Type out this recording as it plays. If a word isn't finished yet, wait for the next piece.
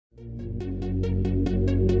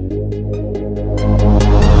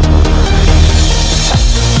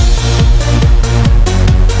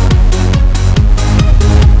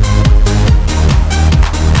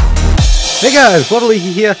Hey guys, Flabaliki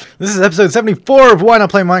here. This is episode 74 of Why Not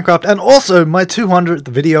Play Minecraft, and also my 200th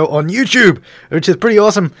video on YouTube, which is pretty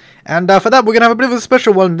awesome. And for that, we're gonna have a bit of a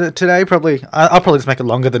special one today. I'll probably just make it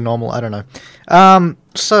longer than normal. I don't know.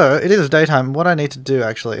 So it is daytime. What I need to do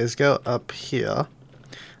actually is go up here,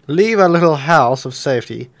 leave a little house of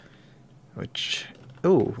safety. Which,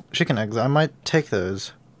 ooh, chicken eggs. I might take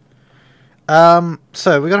those.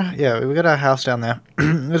 So we got our house down there.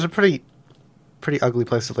 It's a pretty ugly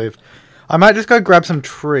place to live. I might just go grab some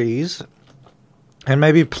trees and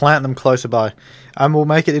maybe plant them closer by, and we'll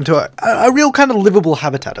make it into a real kind of livable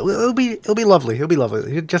habitat. It'll be lovely. It'll be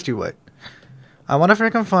lovely. Just you wait. I wonder if I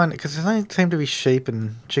can find, because there only seem to be sheep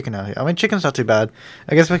and chicken out here. I mean, chicken's not too bad.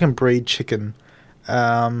 I guess we can breed chicken.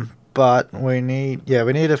 But we need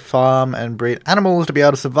to farm and breed animals to be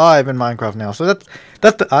able to survive in Minecraft now. So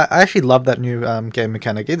I actually love that new game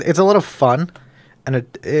mechanic. It's a lot of fun, and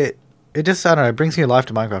it just, I don't know, it brings new life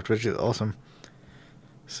to Minecraft, which is awesome.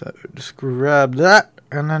 So just grab that,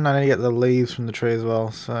 and then I need to get the leaves from the tree as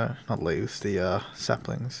well. So not leaves, the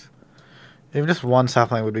saplings. Even just one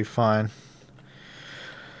sapling would be fine.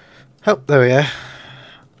 Oh, there we go.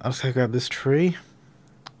 I'll just go grab this tree.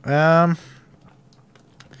 So,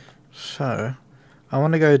 I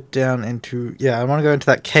want to go down into, I want to go into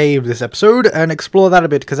that cave this episode and explore that a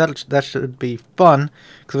bit, because that should be fun,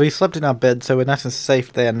 because we slept in our bed, so we're nice and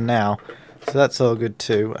safe there now, so that's all good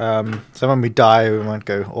too. So when we die, we won't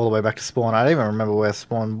go all the way back to spawn. I don't even remember where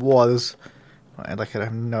spawn was. I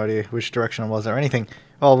have no idea which direction it was or anything.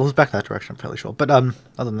 Oh, it was back that direction, I'm fairly sure, but other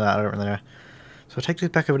than that, I don't really know. So I'll take this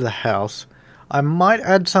back over to the house. I might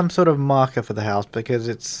add some sort of marker for the house, because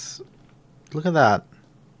it's, look at that.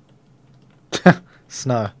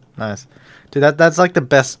 Snow. Nice. Dude, that's like the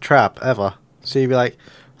best trap ever. So you'd be like,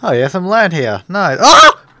 oh yeah, some land here. Nice.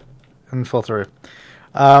 Ah! And fall through.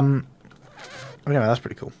 Anyway, that's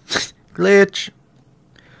pretty cool. Glitch.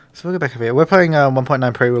 So we'll go back over here. We're playing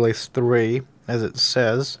 1.9 pre-release 3, as it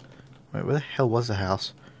says. Wait, where the hell was the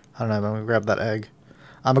house? I don't know, but I'm gonna grab that egg.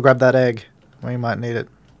 I'm gonna grab that egg. We might need it.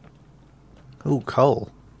 Ooh, coal.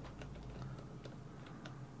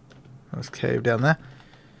 There's a cave down there.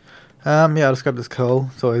 I'll just grab this coal.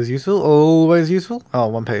 It's always useful. Always useful. Oh,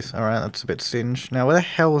 one piece. Alright, that's a bit singed. Now, where the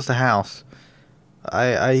hell was the house?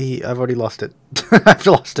 I've already lost it. I've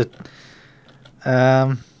lost it.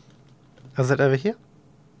 Is it over here?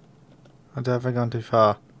 Or have I gone too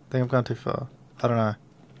far? I think I've gone too far. I don't know.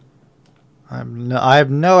 I have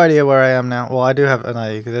no idea where I am now. Well, I do have an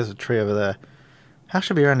idea, because there's a tree over there. House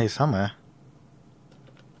should be around here somewhere.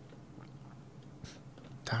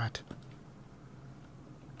 Damn it.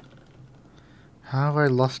 How have I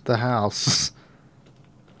lost the house?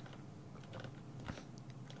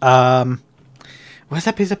 Where's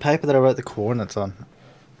that piece of paper that I wrote the coordinates on?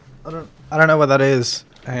 I don't know what that is.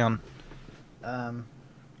 Hang on.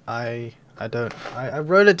 I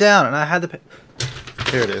wrote it down, and I had the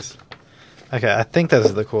here it is. Okay, I think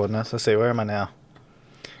those are the coordinates. Let's see, where am I now?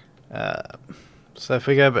 So if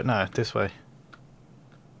we go, but no, this way.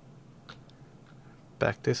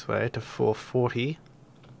 Back this way to 440.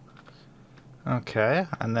 Okay,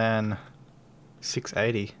 and then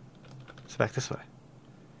 680. It's back this way.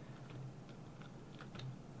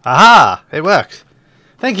 Aha! It worked!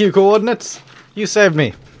 Thank you, coordinates! You saved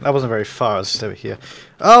me. That wasn't very far, I was just over here.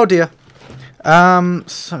 Oh dear.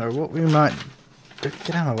 So what we might do,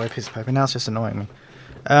 get out of my way, piece of paper. Now it's just annoying me.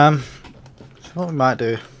 So what we might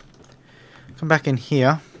do, come back in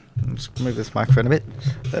here. Let's move this microphone a bit.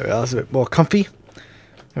 There we are, it's a bit more comfy.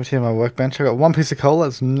 Over here on my workbench. I got one piece of coal,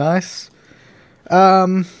 that's nice.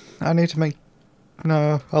 I need to make...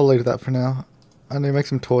 No, I'll leave that for now. I need to make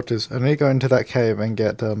some torches. I need to go into that cave and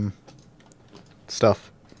get,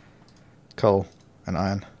 stuff. Coal and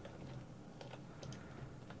iron.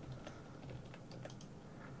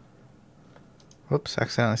 Whoops,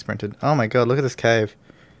 accidentally sprinted. Oh my god, look at this cave.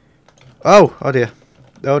 Oh! Oh dear.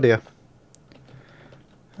 Oh dear.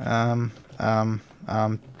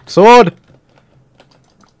 Sword!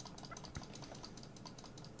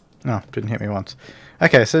 No, didn't hit me once.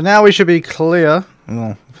 Okay, so now we should be clear.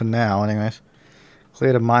 Well, for now, anyways.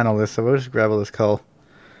 Clear to mine all this, so we'll just grab all this coal.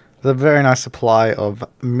 There's a very nice supply of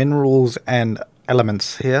minerals and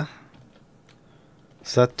elements here.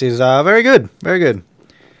 So that is very good. Very good.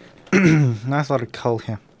 Nice lot of coal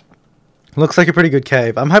here. Looks like a pretty good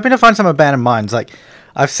cave. I'm hoping to find some abandoned mines. Like,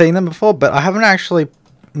 I've seen them before, but I haven't actually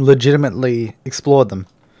legitimately explored them.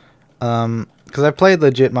 Because I played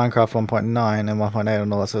legit Minecraft 1.9 and 1.8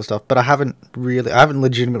 and all that sort of stuff, but I haven't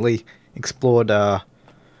legitimately explored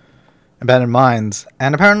abandoned mines.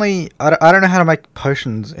 And apparently, I don't know how to make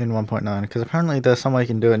potions in 1.9, because apparently there's some way you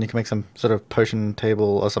can do it and you can make some sort of potion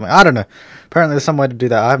table or something. I don't know. Apparently there's some way to do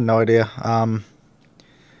that. I have no idea.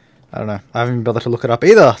 I don't know. I haven't even bothered to look it up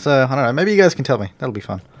either. So, I don't know. Maybe you guys can tell me. That'll be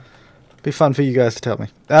fun. Be fun for you guys to tell me.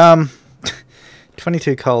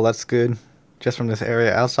 22 coal, that's good. Just from this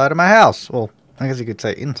area outside of my house. Well, I guess you could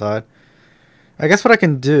say inside. I guess what I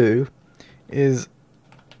can do is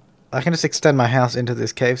I can just extend my house into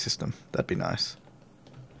this cave system. That'd be nice.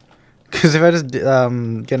 Because if I just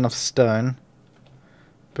get enough stone,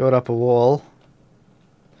 build up a wall,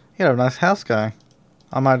 you have a nice house going.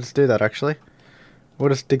 I might just do that actually. We'll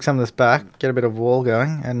just dig some of this back, get a bit of wall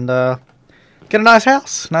going, and get a nice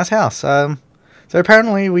house. Nice house. So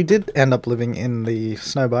apparently we did end up living in the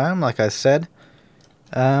snow biome, like I said.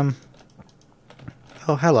 Oh,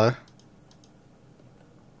 hello.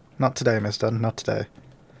 Not today, mister. Not today.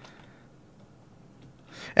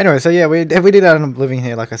 Anyway, so yeah, we did end up living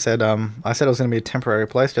here, like I said. I said it was going to be a temporary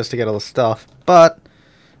place just to get all the stuff, but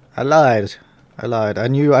I lied. I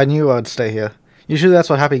knew I'd stay here. Usually that's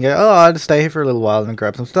what happens. You go, oh, I'd stay here for a little while and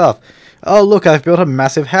grab some stuff. Oh, look, I've built a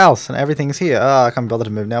massive house and everything's here. Oh, I can't bother to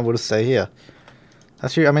move now. We'll just stay here.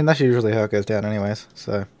 That's usually how it goes down, anyways.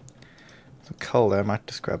 So, some coal there. I might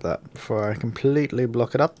just grab that before I completely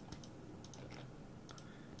block it up.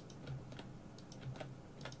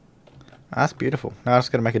 That's beautiful. Now I'm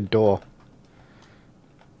just gonna make a door.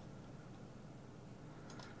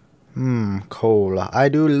 Coal. I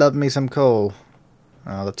do love me some coal.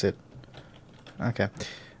 Oh, that's it. Okay.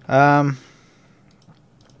 That's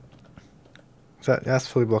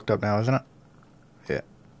fully blocked up now, isn't it? Yeah.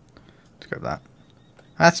 Let's grab that.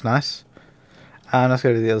 That's nice. Let's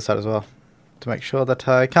go to the other side as well, to make sure that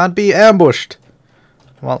I can't be ambushed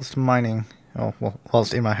whilst mining. Oh, well,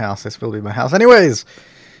 whilst in my house. This will be my house anyways.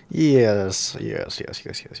 Yes. Looks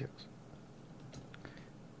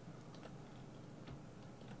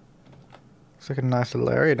like a nice little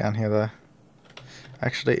area down here, though.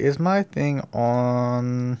 Actually, is my thing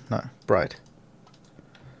on... No, bright.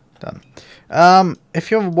 Done.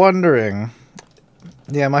 If you're wondering...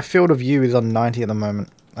 Yeah, my field of view is on 90 at the moment.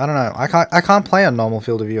 I don't know. I can't play on normal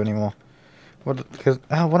field of view anymore. Because...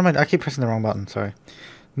 Oh, what am I... I keep pressing the wrong button, sorry.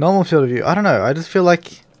 Normal field of view. I don't know. I just feel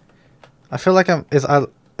like... it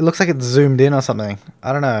looks like it's zoomed in or something.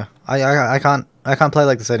 I don't know. I can't play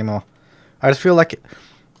like this anymore. I just feel like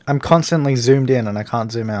I'm constantly zoomed in and I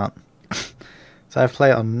can't zoom out. So I play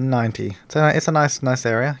it on 90. So it's a nice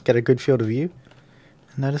area. Get a good field of view.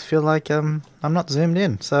 And I just feel like I'm not zoomed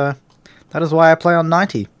in. So that is why I play on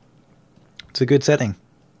 90. It's a good setting.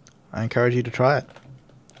 I encourage you to try it.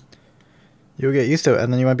 You'll get used to it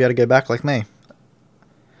and then you won't be able to go back like me.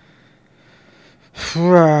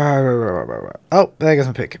 Oh, there goes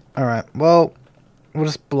my pick. Alright, well, we'll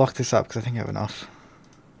just block this up because I think I have enough.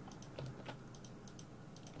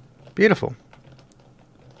 Beautiful.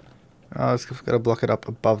 Oh, I've got to block it up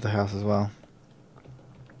above the house as well.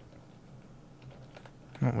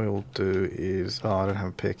 What we will do is... Oh, I don't have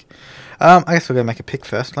a pick. I guess we're going to make a pick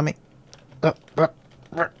first. Let me... Oh,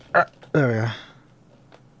 there we go.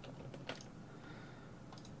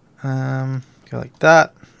 Go like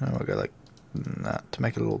that. And we'll go like that to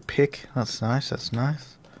make a little pick. That's nice, that's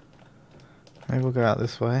nice. Maybe we'll go out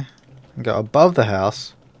this way. And go above the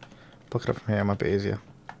house. Block it up from here, it might be easier.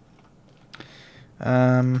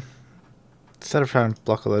 Instead of trying to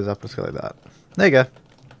block all those up, let's go like that. There you go.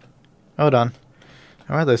 Well done.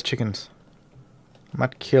 Where are those chickens? I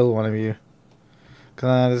might kill one of you.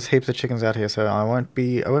 Because there's heaps of chickens out here, so I won't...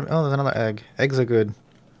 Oh, there's another egg. Eggs are good.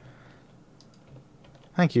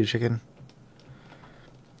 Thank you, chicken.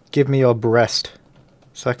 Give me your breast,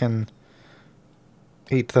 so I can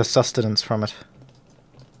eat the sustenance from it.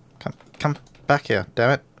 Come back here,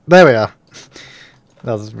 damn it. There we are.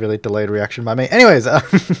 That was a really delayed reaction by me. Anyways,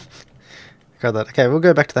 got that. Okay, we'll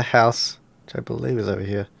go back to the house, which I believe is over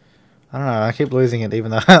here. I don't know, I keep losing it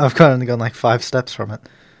even though I've only gone like 5 steps from it.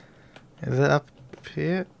 Is it up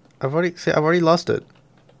here? I've already lost it.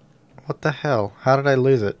 What the hell? How did I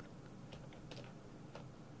lose it?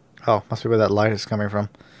 Oh, must be where that light is coming from.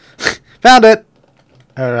 Found it!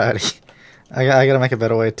 Alrighty. I gotta make a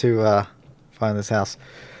better way to find this house.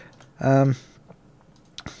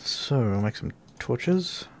 So, we'll make some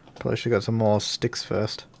torches. Probably should have got some more sticks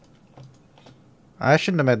first. I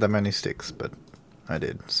shouldn't have made that many sticks, but I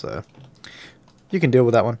did, so... You can deal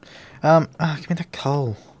with that one. Give me that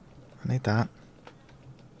coal. I need that.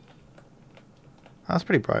 Oh, it's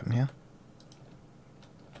pretty bright in here.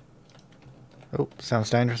 Oh, sounds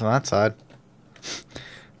dangerous on that side.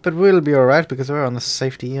 But we'll be alright because we're on the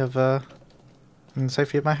safety of in the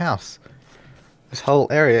safety of my house. This whole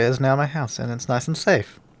area is now my house, and it's nice and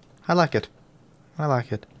safe. I like it. I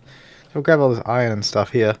like it. So we'll grab all this iron and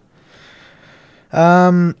stuff here.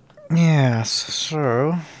 Yeah,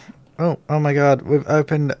 so... Oh my god, we've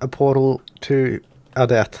opened a portal to our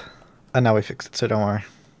death. And now we fixed it, so don't worry.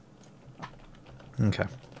 Okay.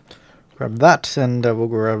 Grab that, and we'll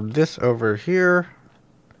grab this over here.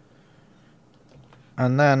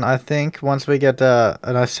 And then I think once we get a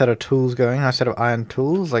nice set of tools going, a nice set of iron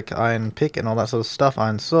tools, like iron pick and all that sort of stuff,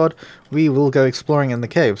 iron sword, we will go exploring in the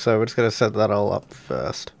cave. So we're just going to set that all up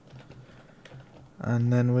first.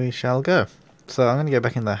 And then we shall go. So I'm going to go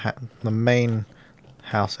back in the main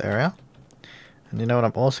house area. And you know what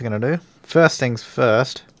I'm also going to do? First things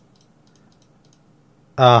first.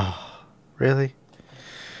 Oh, really?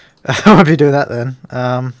 I won't be doing that then.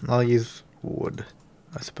 I'll use wood,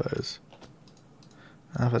 I suppose.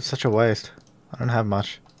 But it's such a waste. I don't have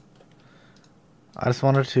much. I just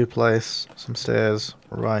wanted to place some stairs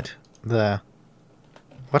right there.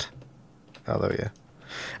 What? Oh, there we go.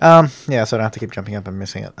 Yeah, so I don't have to keep jumping up and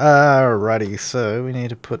missing it. Alrighty, so we need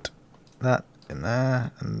to put that in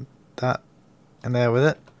there, and that in there with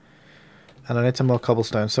it. And I need some more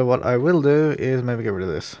cobblestone. So what I will do is maybe get rid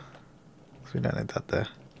of this. Because we don't need that there.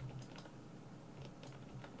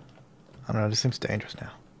 I don't know, this seems dangerous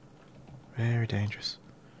now. Very dangerous.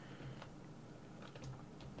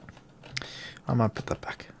 I might put that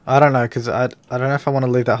back. I don't know, because I don't know if I want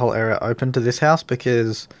to leave that whole area open to this house,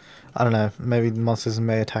 because, I don't know, maybe monsters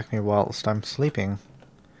may attack me whilst I'm sleeping.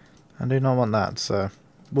 I do not want that, so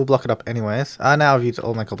we'll block it up anyways. Now I've used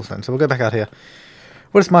all my cobblestone, so we'll go back out here.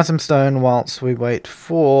 We'll just mine some stone whilst we wait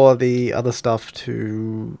for the other stuff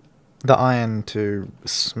to... the iron to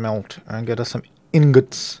smelt and get us some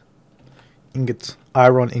ingots.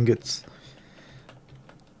 Iron ingots.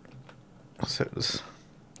 So it's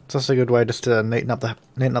also a good way just to neaten up the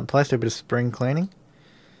place, do a bit of spring cleaning.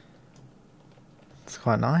 It's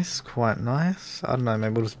quite nice, quite nice. I don't know,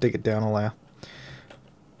 maybe we'll just dig it down a layer.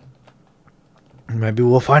 Maybe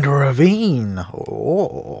we'll find a ravine.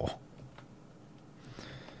 Oh.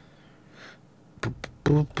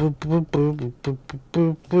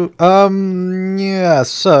 Yeah,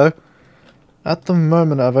 so at the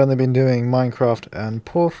moment I've only been doing Minecraft and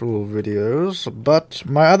Portal videos, but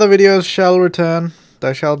my other videos shall return.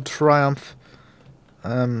 They shall triumph.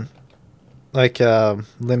 Like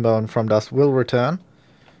Limbo and From Dust will return.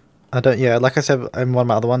 Like I said in one of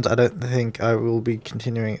my other ones, I don't think I will be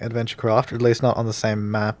continuing AdventureCraft, at least not on the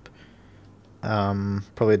same map.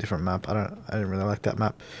 Probably a different map. I didn't really like that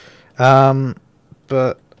map.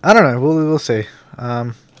 But I don't know. We'll see.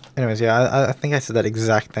 Anyways, yeah, I think I said that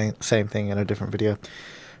exact same thing in a different video.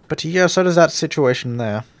 But yeah, so does that situation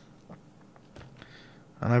there.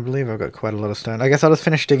 And I believe I've got quite a lot of stone. I guess I'll just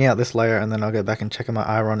finish digging out this layer and then I'll go back and check on my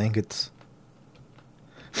iron ingots.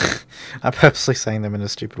 I'm purposely saying them in a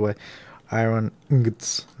stupid way. Iron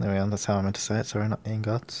ingots. There we are, that's how I meant to say it. Sorry, not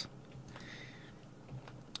ingots.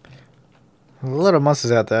 A lot of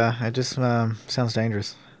monsters out there. It just sounds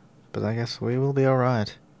dangerous. But I guess we will be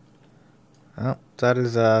alright. Oh,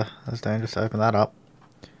 that's dangerous to open that up.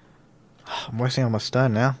 I'm wasting all my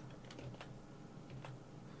stone now.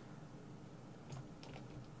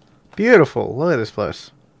 Beautiful, look at this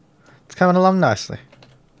place. It's coming along nicely.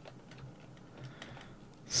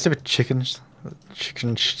 Stupid chickens.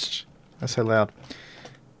 They're so loud.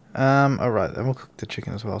 Alright, then we'll cook the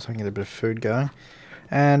chicken as well so I can get a bit of food going.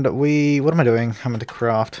 And what am I doing? I'm going to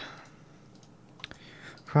craft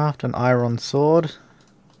an iron sword.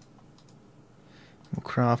 We'll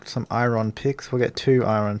craft some iron picks. We'll get 2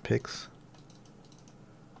 iron picks.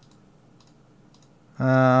 Maybe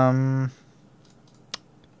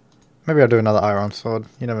I'll do another iron sword.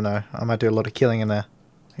 You never know. I might do a lot of killing in there.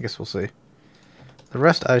 I guess we'll see. The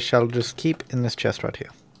rest I shall just keep in this chest right here.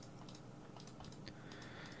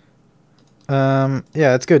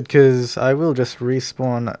 Yeah, it's good because I will just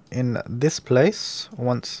respawn in this place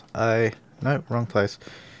once I... No, wrong place.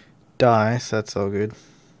 Die, so that's all good.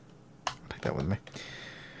 I'll take that with me.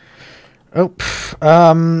 Oh,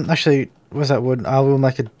 actually, where's that wood? I will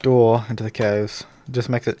make a door into the caves. Just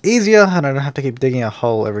makes it easier, and I don't have to keep digging a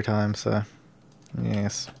hole every time, so...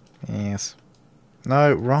 Yes. Yes.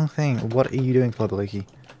 No, wrong thing. What are you doing, Flabaliki?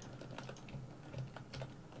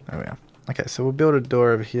 There we are. Okay, so we'll build a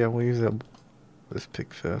door over here. We'll use this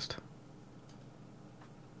pick first.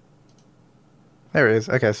 There it is.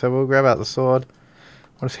 Okay, so we'll grab out the sword.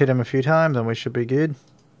 We'll just hit him a few times and we should be good.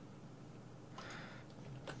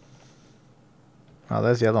 Oh,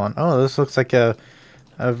 there's the other one. Oh, this looks like a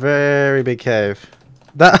very big cave.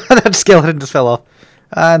 That skeleton just fell off.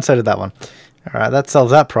 And so did that one. Alright, that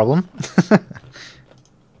solves that problem.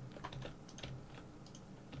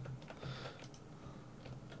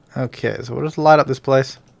 Okay, so we'll just light up this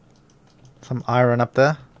place. Some iron up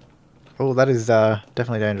there. Oh, that is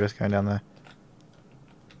definitely dangerous going down there.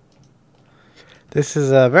 This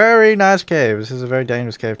is a very nice cave. This is a very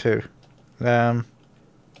dangerous cave too. Hey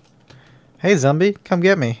zombie, come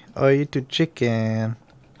get me. Oh, you eat chicken.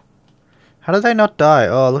 How did they not die?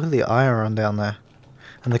 Oh, look at the iron down there.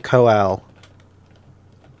 And the coal.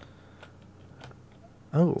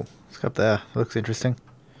 Oh, let's go up there. Looks interesting.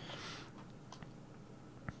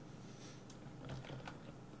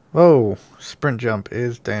 Whoa, sprint jump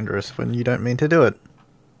is dangerous when you don't mean to do it.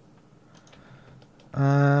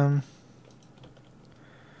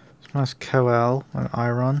 Nice coal and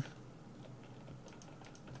iron.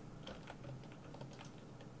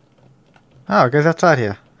 Oh, it goes outside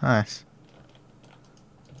here. Nice.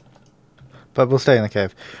 But we'll stay in the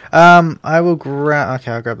cave. I will grab...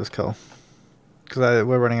 Okay, I'll grab this coal. Because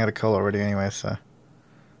we're running out of coal already anyway, so...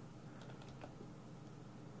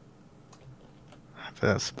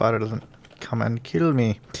 Hopefully that spider doesn't come and kill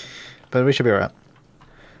me. But we should be alright.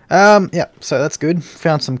 Yeah, so that's good.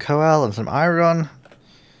 Found some coal and some iron.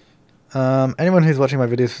 Anyone who's watching my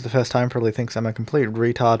videos for the first time probably thinks I'm a complete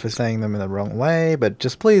retard for saying them in the wrong way, but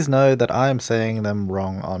just please know that I am saying them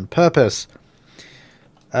wrong on purpose.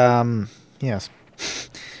 Yes.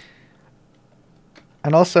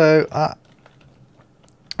 And also, I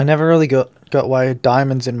never really got why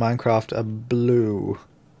diamonds in Minecraft are blue.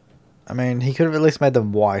 I mean, he could have at least made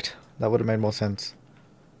them white. That would have made more sense.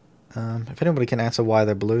 If anybody can answer why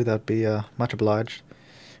they're blue, that'd be much obliged.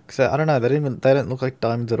 Because I don't know, they didn't look like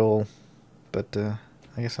diamonds at all. But I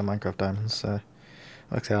guess they're Minecraft diamonds, so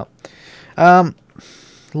works out.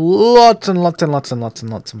 Lots and lots and lots and lots and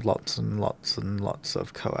lots and lots and lots and lots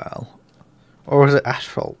of coal. Or is it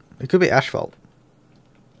asphalt? It could be asphalt.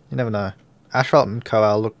 You never know. Asphalt and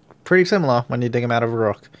coal look pretty similar when you dig them out of a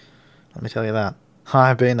rock. Let me tell you that.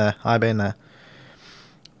 I've been there. I've been there.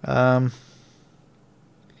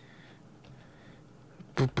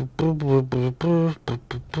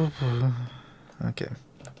 Okay.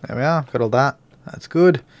 There we are. Got all that. That's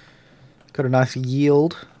good. Got a nice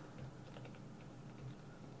yield.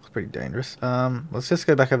 Looks pretty dangerous. Let's just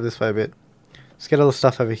go back over this way a bit. Let's get all the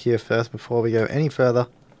stuff over here first before we go any further.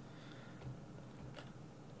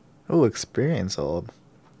 Oh, experience orb.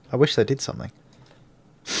 I wish they did something.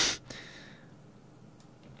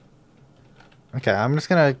 Okay, I'm just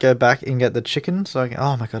gonna go back and get the chicken so I can...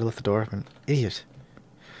 Oh my god, I left the door open. Idiot.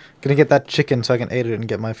 Gonna get that chicken so I can eat it and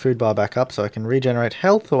get my food bar back up so I can regenerate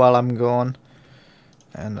health while I'm gone.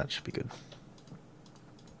 And that should be good.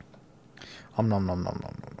 Nom nom nom nom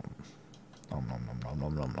nom nom. Nom nom nom nom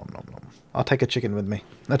nom nom nom nom nom. I'll take a chicken with me.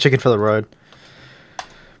 A chicken for the road.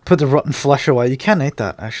 Put the rotten flesh away. You can eat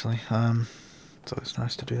that, actually. It's always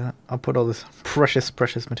nice to do that. I'll put all this precious,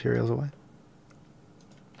 precious materials away.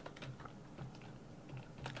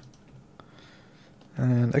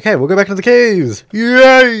 And okay, we'll go back to the caves.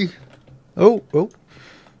 Yay! Oh, oh.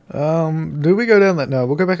 Do we go down that? No,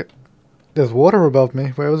 we'll go back. There's water above me.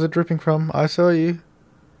 Where was it dripping from? I saw you.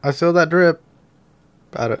 I saw that drip.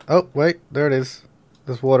 About it. Oh, wait. There it is.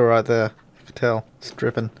 There's water right there. You can tell. It's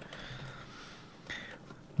dripping.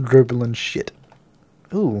 Dribbling shit.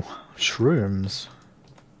 Ooh, shrooms.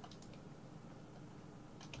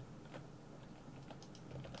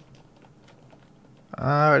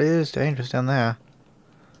 Oh, it is dangerous down there.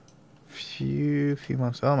 Few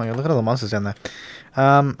months. Oh my god, look at all the monsters down there.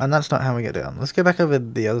 And that's not how we get down. Let's go back over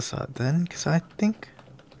the other side then, because I think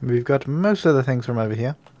we've got most of the things from over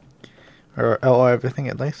here. Or everything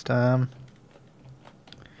at least. That's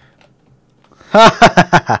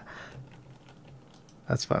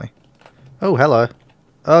funny. Oh, hello.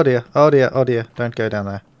 Oh dear, oh dear, oh dear. Don't go down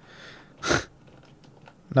there.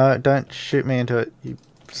 No, don't shoot me into it, you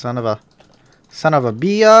son of a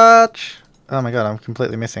biatch. Oh my god, I'm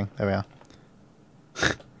completely missing. There we are.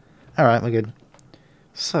 Alright, we're good.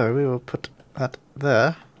 So, we will put that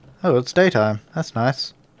there. Oh, it's daytime. That's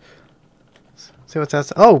nice. See what's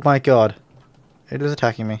outside. Oh my god. It is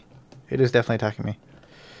attacking me. It is definitely attacking me.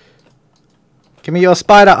 Give me your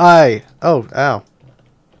spider eye! Oh, ow.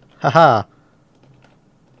 Haha.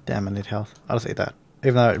 Damn, I need health. I'll just eat that.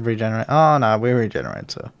 Even though it regenerates. Oh no, we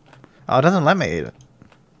regenerate, so. Oh, it doesn't let me eat it.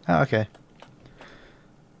 Oh, okay.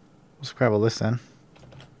 Let's grab all this then.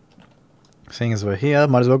 Seeing as we're here,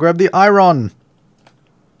 might as well grab the iron!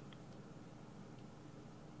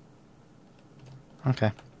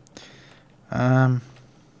 Okay.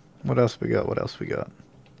 What else we got? What else we got?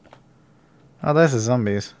 Oh, there's the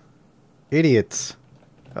zombies. Idiots.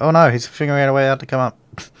 Oh no, he's figuring out a way out to come up.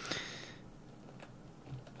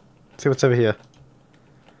 See what's over here.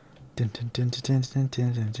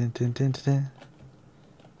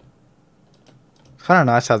 kind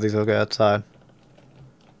of nice how these all go outside.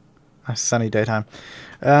 Nice sunny daytime.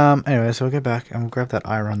 Anyway, so we'll go back and we'll grab that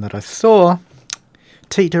iron that I saw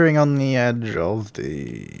teetering on the edge of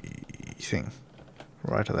the thing.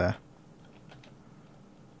 Right there.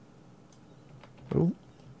 Ooh.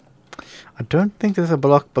 I don't think there's a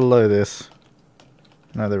block below this.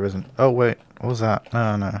 No, there isn't. Oh, wait. What was that?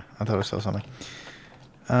 No, no. I thought I saw something.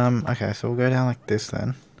 Okay, so we'll go down like this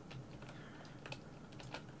then.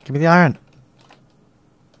 Give me the iron.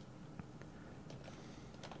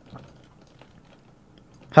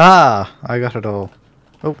 Ha! I got it all.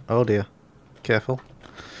 Oh, oh dear. Careful.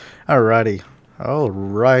 Alrighty.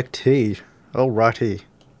 Alrighty. Alrighty.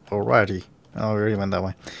 Alrighty. Oh, we already went that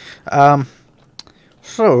way.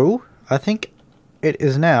 So, I think it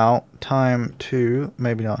is now time to...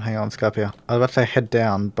 Maybe not. Hang on, Scorpio. I was about to say head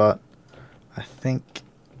down, but I think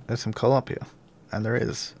there's some coal up here. And there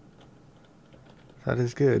is. That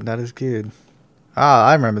is good. That is good. Ah,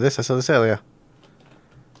 I remember this. I saw this earlier.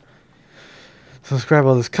 So let's grab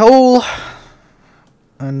all this coal.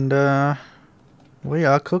 And, we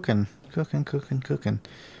are cooking. Cooking.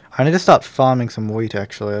 I need to start farming some wheat,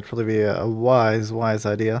 actually. That'd probably be a wise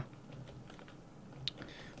idea.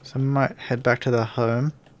 So I might head back to the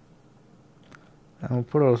home. And we'll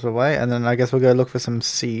put all this away. And then I guess we'll go look for some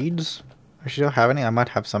seeds. Actually, don't have any. I might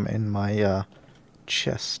have some in my,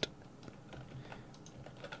 chest.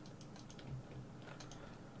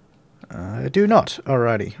 I do not.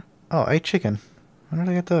 Alrighty. Oh, 8 chicken. When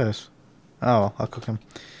did I get those? Oh, I'll cook them.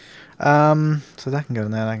 So that can go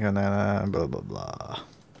in there, that can go in there, blah, blah, blah.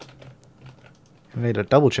 We need a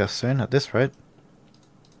double chest soon, at this rate.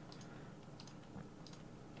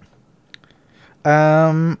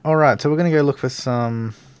 Alright, so we're gonna go look for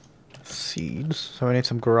some seeds. So we need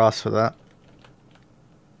some grass for that.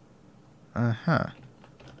 Uh-huh.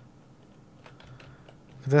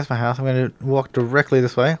 There's my house. I'm going to walk directly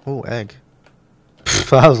this way. Oh, egg.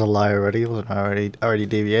 That was a lie already. Wasn't I already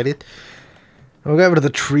deviated? We'll go over to the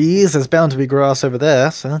trees. There's bound to be grass over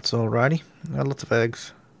there, so that's alrighty. Got lots of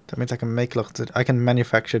eggs. That means I can make lots of... I can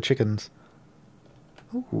manufacture chickens.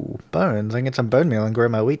 Ooh, bones. I can get some bone meal and grow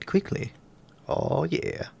my wheat quickly. Oh,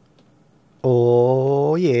 yeah.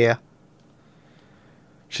 Oh, yeah.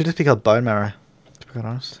 Should just be called bone marrow, to be quite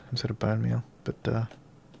honest, instead of bone meal. But,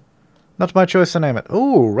 not my choice to name it.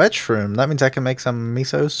 Ooh, red shroom. That means I can make some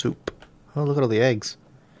miso soup. Oh, look at all the eggs.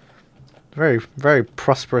 Very, very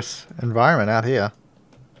prosperous environment out here.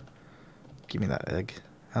 Give me that egg.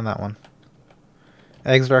 And that one.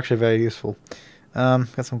 Eggs are actually very useful.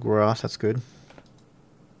 Got some grass. That's good.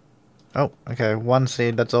 Oh, okay. 1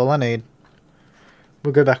 seed. That's all I need.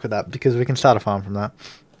 We'll go back with that because we can start a farm from that.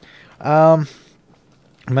 My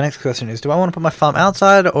next question is, do I want to put my farm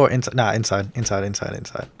outside or inside? Nah, inside. Do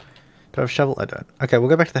I have a shovel? I don't. Okay, we'll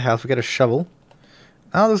go back to the house. We'll get a shovel.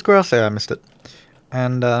 Oh, there's grass there. I missed it.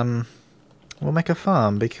 And, we'll make a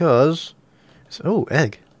farm because... Oh,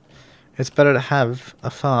 egg. It's better to have a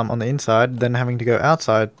farm on the inside than having to go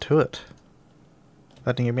outside to it.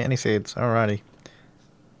 That didn't give me any seeds. Alrighty.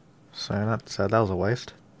 So that was a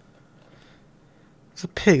waste. There's a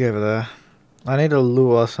pig over there. I need to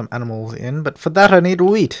lure some animals in, but for that I need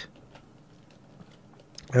wheat.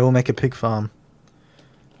 I will make a pig farm.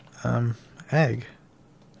 Egg.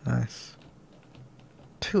 Nice.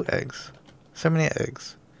 2 eggs. So many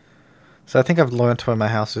eggs. So I think I've learned where my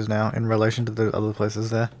house is now in relation to the other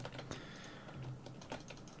places there.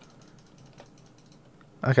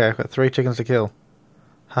 Okay, I've got 3 chickens to kill.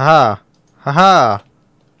 Haha! Haha!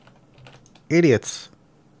 Idiots!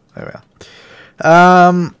 There we are.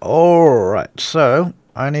 Alright, so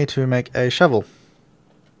I need to make a shovel.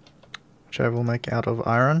 Which I will make out of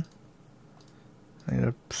iron. I need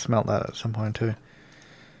to smelt that at some point too.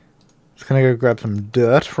 Just gonna go grab some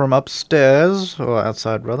dirt from upstairs, or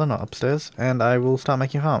outside rather, not upstairs, and I will start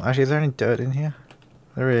making a farm. Actually, is there any dirt in here?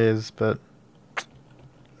 There is, but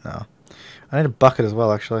no. I need a bucket as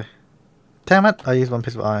well, actually. Damn it! I used 1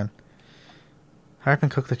 piece of iron. Hurry up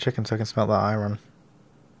and cook the chicken so I can smelt that iron.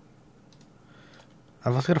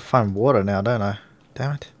 I've also got to find water now, don't I?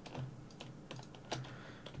 Damn it.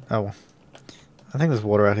 Oh well. I think there's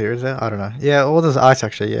water out here, is there? I don't know. Yeah, well, there's ice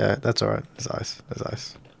actually. Yeah, that's alright. There's ice. There's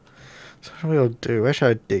ice. So what do we all do? Where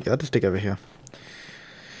should I dig? I'll just dig over here.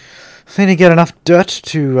 I need to get enough dirt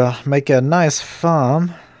to make a nice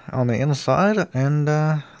farm on the inside, and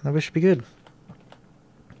then we should be good.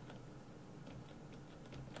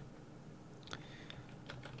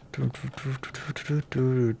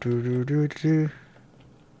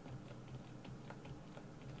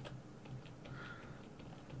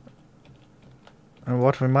 And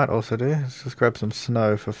what we might also do is just grab some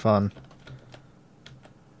snow for fun.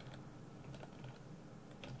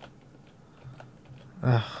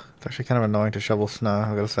 Ugh, it's actually kind of annoying to shovel snow,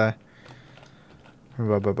 I gotta say.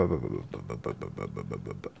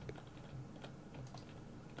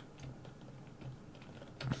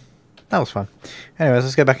 That was fun. Anyways,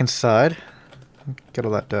 let's go back inside. Get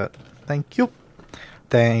all that dirt. Thank you.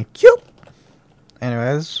 Thank you.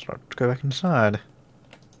 Anyways, let's go back inside.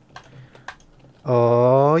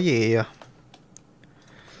 Oh, yeah.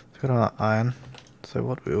 Let's go to iron. So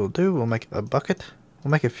what we will do, we'll make a bucket.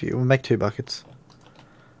 We'll make a few. We'll make 2 buckets.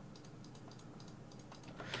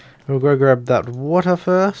 We'll go grab that water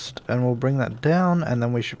first, and we'll bring that down, and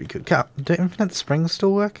then we should be good. Do infinite springs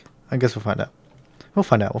still work? I guess we'll find out. We'll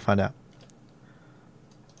find out, we'll find out.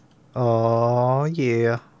 Oh,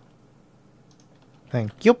 yeah.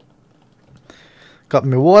 Thank you. Got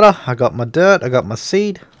my water, I got my dirt, I got my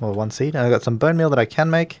seed. Well, 1 seed, and I got some bone meal that I can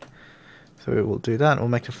make. So we will do that. We'll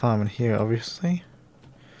make a farm in here, obviously.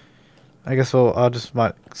 I guess I'll just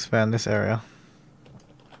might expand this area.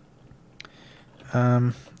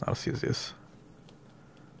 I'll use this.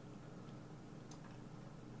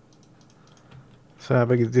 So how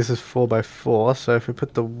big is this? Is 4x4. So if we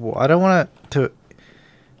put the I don't want it to.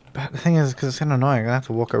 But the thing is, because it's kind of annoying, I have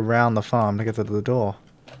to walk around the farm to get to the door.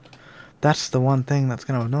 That's the one thing that's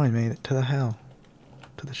going to annoy me to the hell,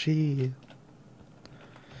 to the shit.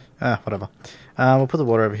 Ah, whatever. We'll put the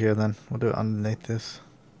water over here then. We'll do it underneath this.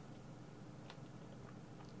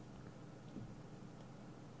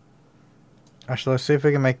 Actually, let's see if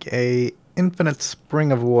we can make a infinite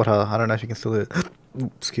spring of water. I don't know if you can still do it.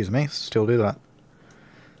 Excuse me, still do that.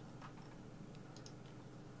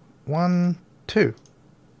 1, 2.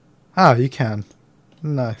 Ah, you can.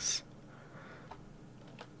 Nice.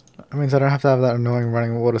 That means I don't have to have that annoying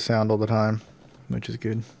running water sound all the time, which is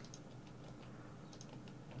good.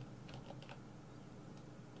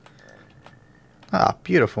 Ah,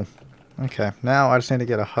 beautiful. Okay, now I just need to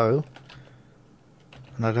get a hoe.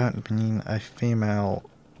 And I don't mean a female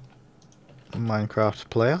Minecraft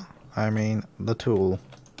player, I mean the tool.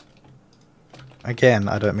 Again,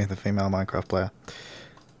 I don't mean the female Minecraft player.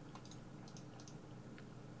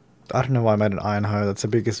 I don't know why I made an iron hoe, that's the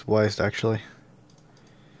biggest waste actually.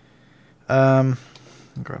 Grab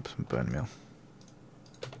some bone meal.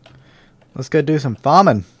 Let's go do some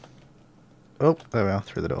farming. Oh, there we are,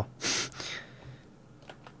 through the door.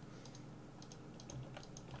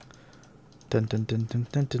 Dun dun dun dun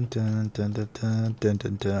dun dun dun dun dun dun dun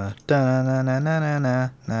dun dun dun na na na na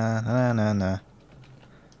na na na.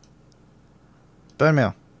 Bone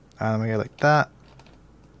meal. And then we go like that.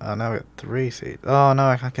 Oh, now we got 3 seeds. Oh no,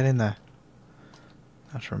 I can't get in there.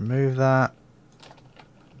 Let's remove that.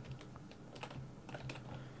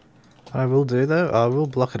 What I will do though, I will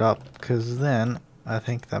block it up, because then I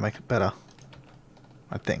think that makes it better.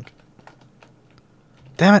 I think.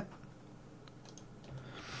 Damn it!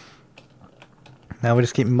 Now we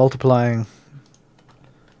just keep multiplying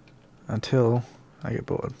until I get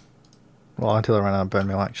bored. Well, until I run out of bone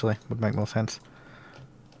meal actually, would make more sense.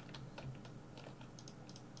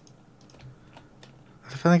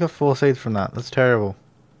 I've only got 4 seeds from that, that's terrible.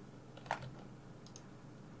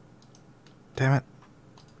 Damn it.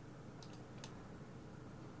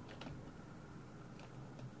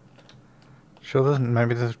 Sure doesn't,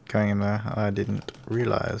 maybe this is going in there, I didn't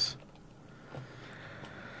realise.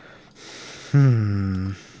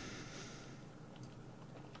 No,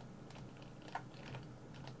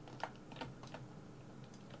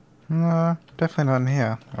 definitely not in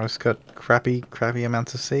here. I just got crappy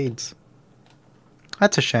amounts of seeds.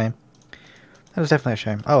 That's a shame. That is definitely a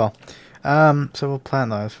shame. Oh well. So we'll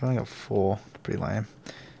plant those. We've only got 4. Pretty lame.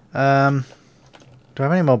 Do I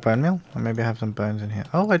have any more bone meal? Or maybe I have some bones in here.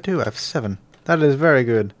 Oh, I do. I have 7. That is very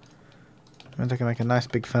good. Means I can make a nice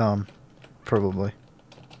big farm. Probably.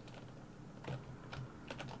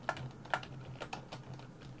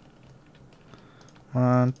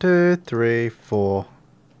 One, 2, 3, 4.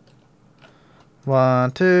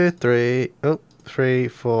 1, 2, 3. Oh, 3,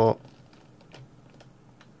 4.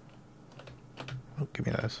 Oh, give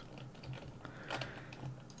me those.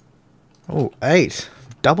 Oh, 8.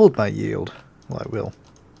 Doubled my yield. Well, I will.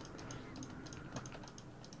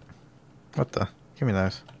 What the? Give me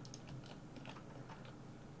those.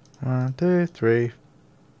 1, 2, 3.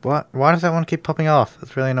 What? Why does that one keep popping off?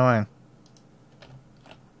 That's really annoying.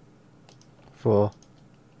 4.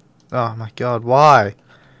 Oh my god, why?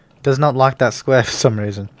 It does not like that square for some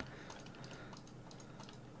reason.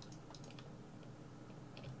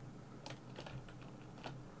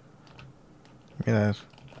 Give me those.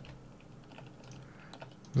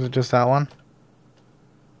 Is it just that one?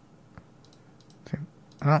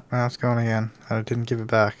 Oh, now it's going again. I didn't give it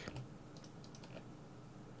back.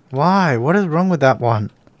 Why? What is wrong with that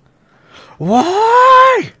one? What?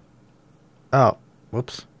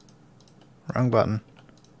 Whoops. Wrong button.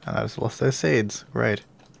 And I just lost those seeds. Great.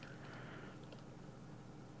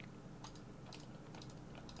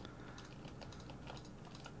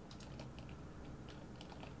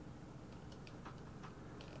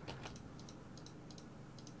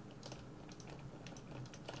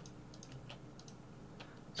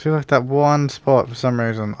 I feel like that one spot for some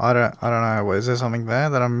reason. I don't know. Is there something there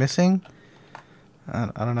that I'm missing? I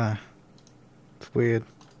don't know. It's weird.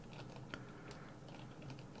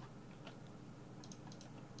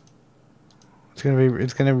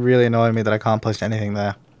 It's gonna really annoy me that I can't place anything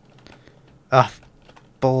there. Ah,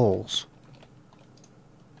 balls.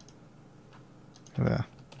 There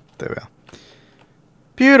we are.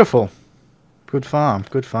 Beautiful. Good farm.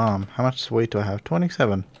 Good farm. How much wheat do I have?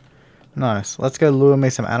 27. Nice. Let's go lure me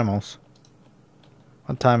some animals.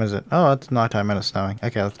 What time is it? Oh, it's nighttime and it's snowing.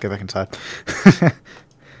 Okay, let's go back inside.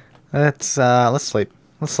 Let's sleep.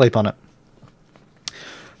 Let's sleep on it.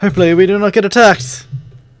 Hopefully we do not get attacked.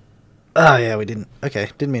 Ah, yeah, we didn't. Okay,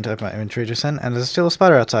 didn't mean to open my inventory just then. And there's still a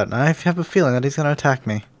spider outside. And I have a feeling that he's going to attack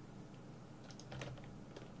me.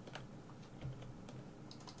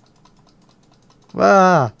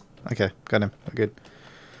 Ah! Okay, got him. We're good.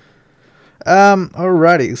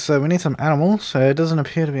 Alrighty, so we need some animals. So it doesn't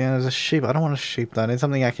appear to be there's a sheep. I don't want a sheep though. I need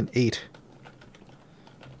something I can eat.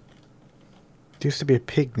 There used to be a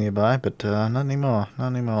pig nearby, but not anymore. Not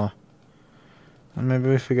anymore. And maybe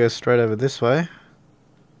if we go straight over this way.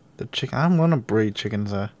 The chicken. I don't want to breed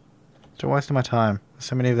chickens though. It's a waste of my time. There's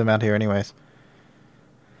so many of them out here anyways.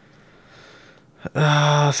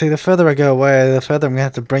 See, the further I go away, the further I'm going to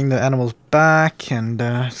have to bring the animals back, and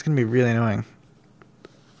it's going to be really annoying.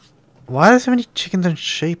 Why are there so many chickens and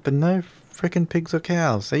sheep and no freaking pigs or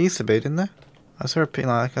cows? There used to be, didn't there? I saw a pig,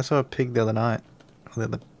 I saw a pig the other night. Or the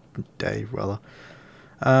other day, rather.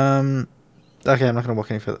 Okay, I'm not going to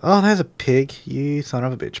walk any further. Oh, there's a pig, you son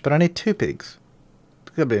of a bitch. But I need 2 pigs.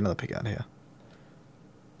 There's got to be another pig out here.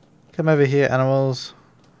 Come over here, animals.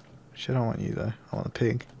 Shit, I don't want you, though. I want the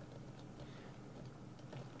pig.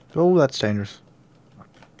 Oh, that's dangerous.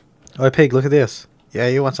 Oh, pig, look at this. Yeah,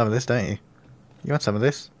 you want some of this, don't you? You want some of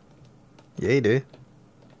this? Yeah, you do.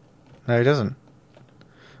 No, he doesn't.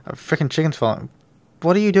 A freaking chicken's falling.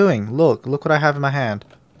 What are you doing? Look what I have in my hand.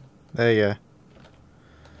 There you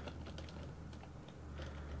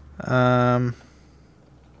go.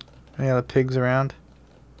 Any other pigs around?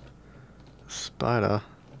 Spider.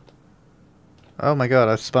 Oh my god,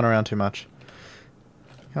 I've spun around too much.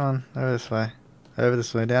 Come on, over this way. Over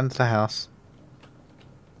this way, down to the house.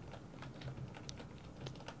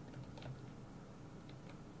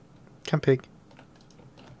 Come, pig.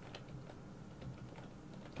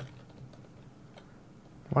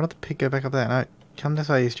 Why did the pig go back up there? No, come this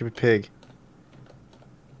way, you stupid pig.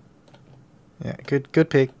 Yeah, good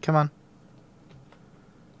pig. Come on.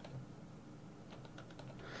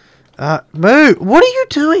 Moo! What are you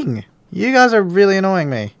doing? You guys are really annoying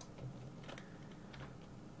me.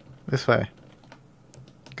 This way.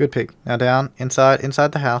 Good pig. Now down,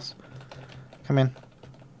 inside the house. Come in.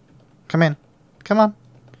 Come in. Come on.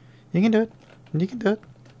 You can do it. You can do it.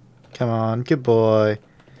 Come on. Good boy.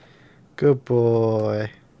 Good boy.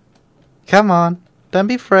 Come on. Don't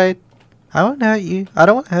be afraid. I won't hurt you. I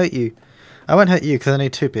don't want to hurt you. I won't hurt you because I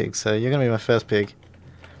need 2 pigs. So you're going to be my first pig.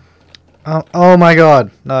 Oh my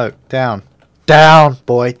god. No. Down. Down,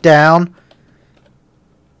 boy. Down.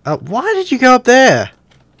 Why did you go up there?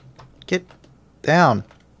 Get down.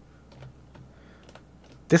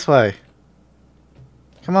 This way.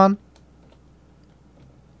 Come on.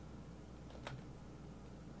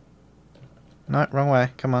 No, wrong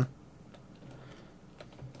way. Come on.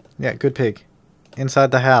 Yeah, good pig.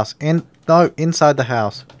 Inside the house. No, inside the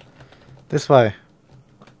house. This way.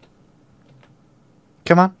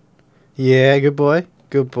 Come on. Yeah, good boy.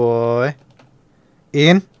 Good boy.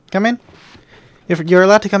 In. Come in. You're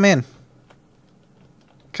allowed to come in.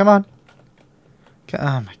 Come on.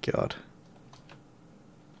 Oh my god.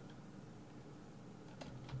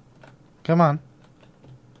 Come on.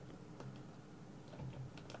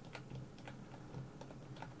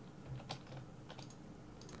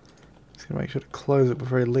 Just gonna make sure to close it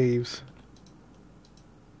before he leaves.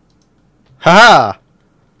 Haha!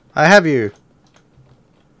 I have you.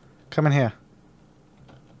 Come in here.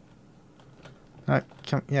 No,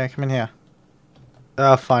 come in here.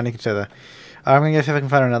 Oh, fine, you can stay there. I'm gonna go see if I can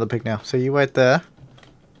find another pig now. So you wait there.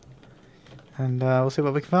 And we'll see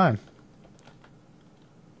what we can find.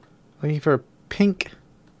 Looking for a pink,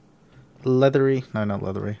 leathery, no, not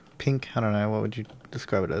leathery, pink, I don't know, what would you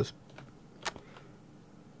describe it as?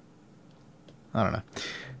 I don't know.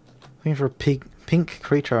 Looking for a pink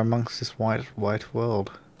creature amongst this white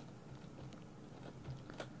world.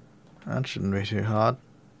 That shouldn't be too hard.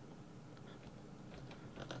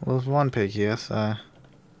 Well, there's one pig here, so...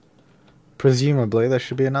 presumably there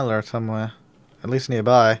should be another somewhere. At least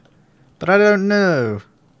nearby. But I don't know.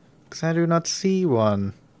 Because I do not see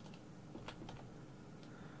one.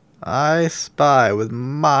 I spy with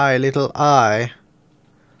my little eye.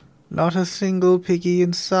 Not a single piggy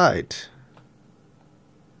in sight.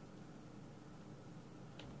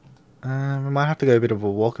 We might have to go a bit of a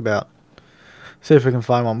walkabout. See if we can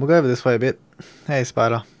find one. We'll go over this way a bit. Hey,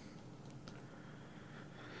 spider.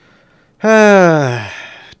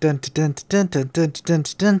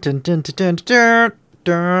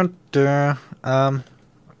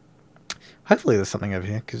 Hopefully there's something over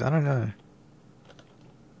here, because I don't know.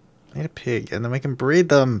 Need a pig, and then we can breed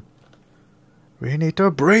them. We need to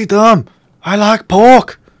breed them. I like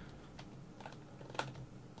pork.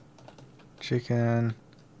 Chicken.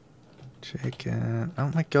 Chicken.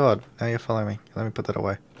 Oh my god. Now you're following me. Let me put that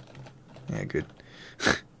away. Yeah, good.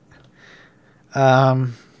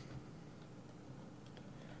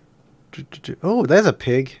 Oh, there's a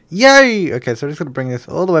pig. Yay! Okay, so I'm just going to bring this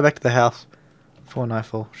all the way back to the house before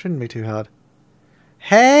nightfall. Shouldn't be too hard.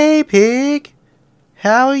 Hey, pig!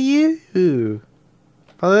 How are you?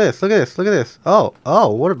 Follow this. Look at this. Look at this. Oh,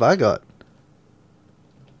 what have I got?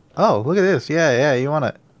 Oh, look at this. Yeah, you want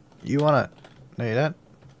it. You want it. No, you don't.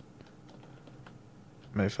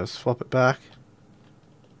 Maybe if I swap it back.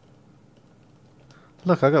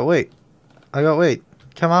 Look, I got wheat. I got wheat.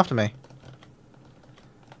 Come after me.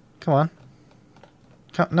 Come on.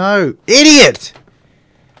 Come, no! Idiot!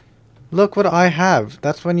 Look what I have.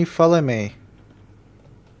 That's when you follow me.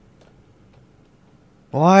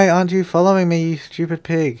 Why aren't you following me, you stupid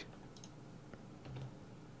pig?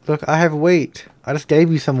 Look, I have wheat. I just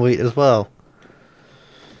gave you some wheat as well.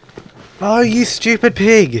 Oh, you stupid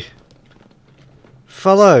pig!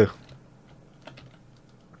 Follow.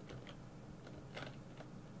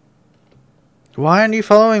 Why aren't you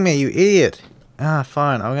following me, you idiot? Ah,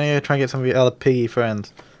 fine. I'm gonna go try and get some of your other piggy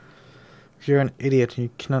friends. You're an idiot and you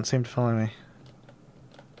cannot seem to follow me.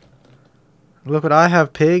 Look what I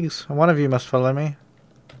have, pigs. One of you must follow me.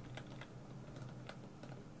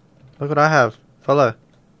 Look what I have. Follow.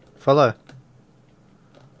 Follow.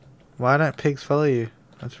 Why don't pigs follow you?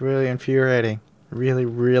 That's really infuriating. Really,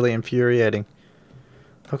 really infuriating.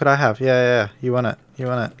 Look what I have. Yeah. You want it. You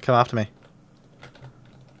want it. Come after me.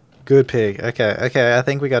 Good pig. Okay. I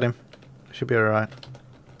think we got him. Should be alright.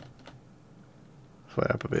 Way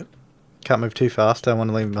up a bit. Can't move too fast. Don't want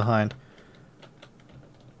to leave him behind.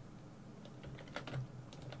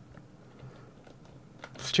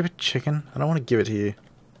 Stupid chicken. I don't want to give it to you.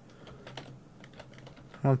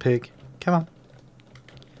 Come on, pig. Come on.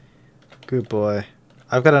 Good boy.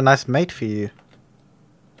 I've got a nice mate for you.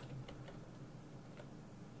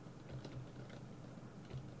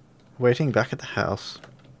 Waiting back at the house.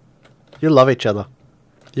 You love each other.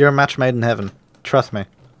 You're a match made in heaven. Trust me.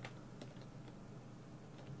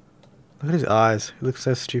 Look at his eyes. He looks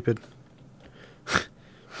so stupid.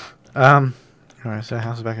 Alright, so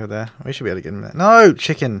house is back over there. We should be able to get him there. No,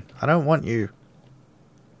 chicken! I don't want you.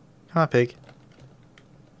 Come on, pig.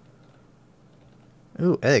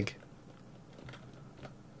 Ooh, egg.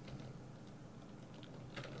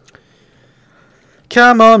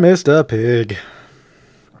 Come on, Mr. Pig.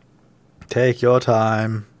 Take your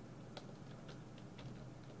time.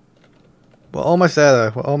 We're almost there,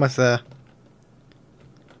 though. We're almost there.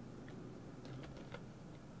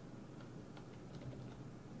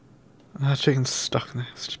 Ah, chicken's stuck in this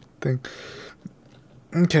stupid thing.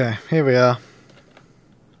 Okay, here we are.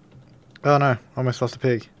 Oh no, almost lost a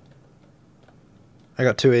pig. I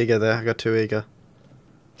got too eager there. Okay,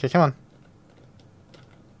 come on.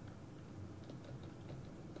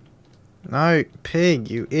 No,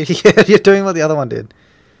 pig, you idiot. You're doing what the other one did.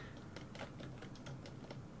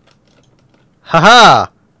 Haha!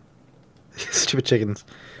 Stupid chickens.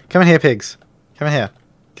 Come in here, pigs. Come in here.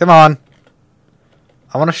 Come on.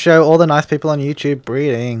 I want to show all the nice people on YouTube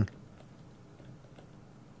breeding.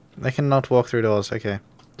 They cannot walk through doors. Okay.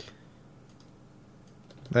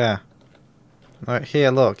 There. Right,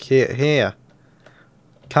 here, look. Here.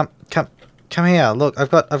 Come here. Look, I've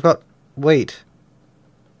got wheat.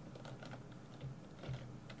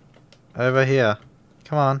 Over here.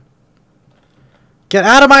 Come on. Get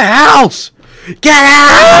out of my house! Get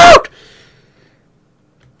out!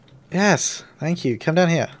 Yes, thank you. Come down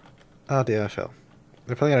here. Oh dear, I fell.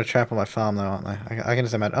 They're probably going to trample my farm though, aren't they? I can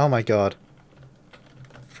just imagine. Oh my god.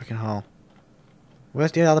 Freaking hole.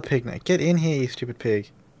 Where's the other pig now? Get in here, you stupid pig.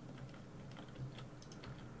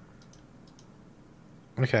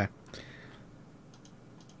 Okay.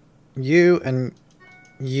 You and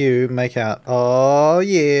you make out. Oh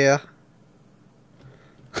yeah.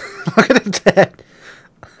 Look at its head.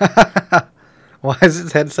 Why is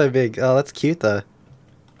its head so big? Oh, that's cute though.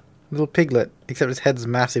 Little piglet, except its head's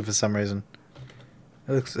massive for some reason.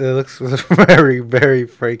 It looks very, very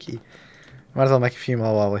freaky. Might as well make a few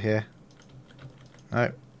more while we're here.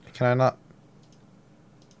 No, can I not?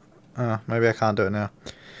 Oh, maybe I can't do it now.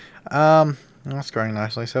 That's growing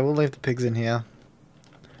nicely, so we'll leave the pigs in here.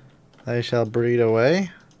 They shall breed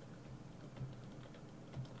away.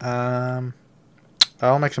 I'll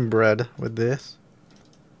make some bread with this.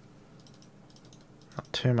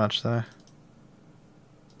 Not too much though.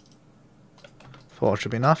 4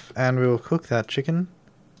 should be enough, and we will cook that chicken.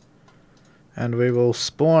 And we will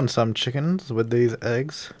spawn some chickens with these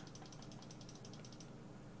eggs.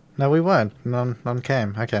 No, we won't. None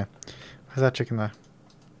came. Okay. Where's that chicken though?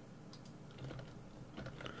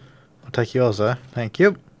 I'll take yours though. Thank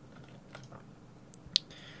you.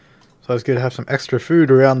 So it's good to have some extra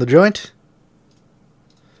food around the joint.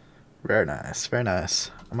 Very nice, very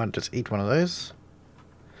nice. I might just eat one of those.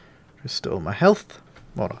 Restore my health.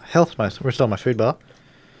 Well, not health, restore my food bar.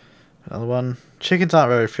 Another one. Chickens aren't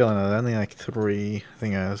very filling though, only like 3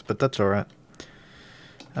 thingos, but that's alright.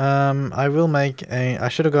 I will make a... I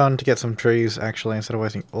should have gone to get some trees actually, instead of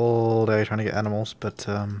wasting all day trying to get animals, but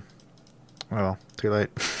well, too late.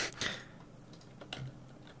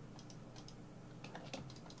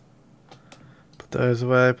 Put those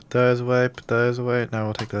away, put those away, put those away. No,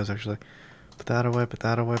 we'll take those actually. Put that away, put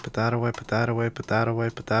that away, put that away, put that away, put that away,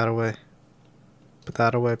 put that away. Put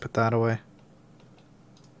that away, put that away.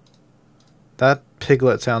 That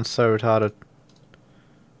piglet sounds so retarded.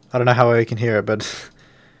 I don't know how you can hear it, but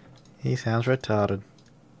he sounds retarded.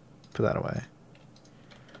 Put that away.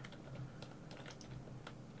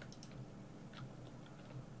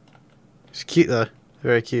 He's cute though.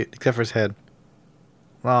 Very cute, except for his head.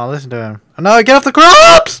 Wow, listen to him. Oh no, get off the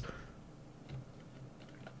crops!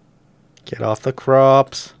 Get off the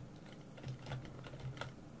crops.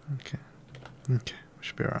 Okay. Okay, we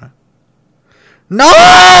should be alright.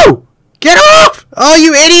 No! Get off! Oh,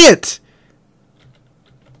 you idiot!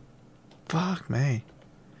 Fuck me.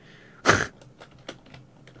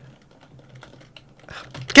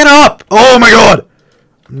 Get up! Oh my god!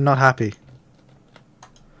 I'm not happy.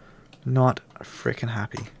 Not freaking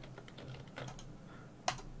happy.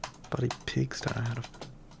 Bloody pigs don't know how to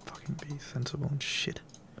fucking be sensible and shit.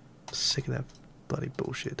 I'm sick of that bloody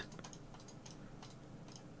bullshit.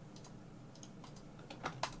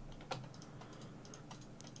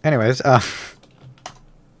 Anyways, where are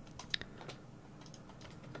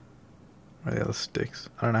the other sticks?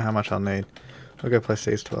 I don't know how much I'll need. I'll go place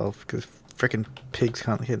these 12 because frickin' pigs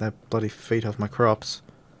can't hit their bloody feet off my crops.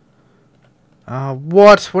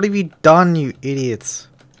 What? What have you done, you idiots?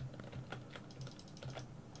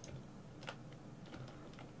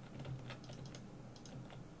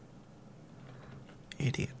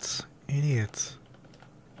 Idiots. Idiots.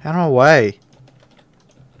 Out of my way.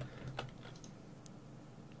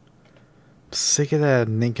 I'm sick of that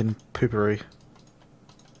ninkin poopery.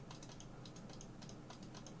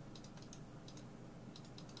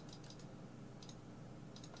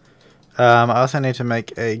 I also need to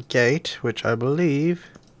make a gate, which I believe...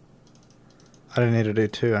 I didn't need to do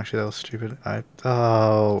 2, actually, that was stupid.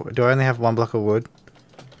 Oh, do I only have 1 block of wood?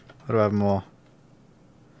 Or do I have more?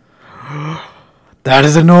 That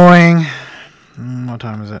is annoying! What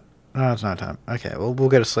time is it? No, it's not time. Okay, well, we'll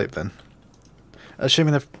go to sleep then.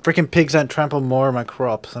 Assuming the freaking pigs don't trample more of my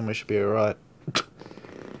crops, then we should be alright.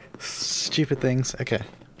 Stupid things. Okay,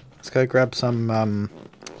 let's go grab some,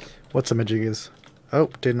 what's the majiggers? Oh,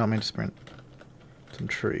 did not mean to sprint. Some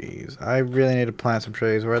trees. I really need to plant some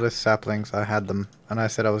trees. Where are those saplings? I had them, and I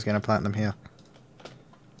said I was going to plant them here.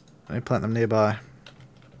 Let me plant them nearby.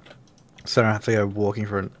 So I don't have to go walking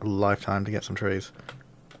for a lifetime to get some trees.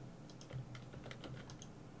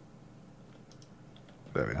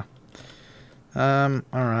 There we go.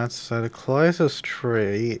 Alright, so the closest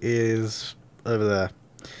tree is over there.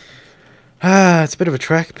 It's a bit of a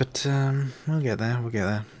trek, but we'll get there, we'll get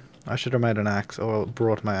there. I should have made an axe, or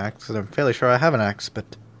brought my axe, because I'm fairly sure I have an axe, but...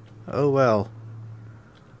 oh well.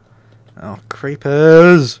 Oh,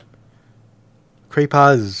 creepers!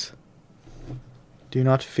 Creepers! Do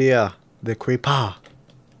not fear the creeper.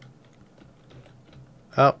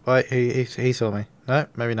 Oh, wait, he saw me. No,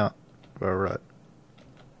 maybe not. We're right.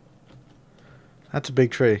 That's a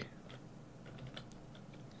big tree.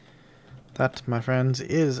 That, my friends,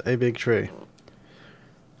 is a big tree.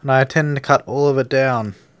 And I intend to cut all of it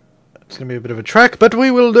down. It's going to be a bit of a trek, but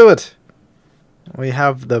we will do it! We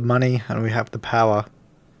have the money, and we have the power,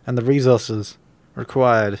 and the resources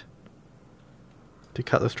required to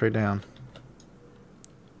cut this tree down.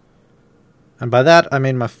 And by that, I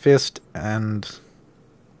mean my fist, and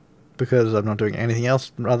because I'm not doing anything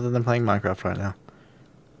else rather than playing Minecraft right now.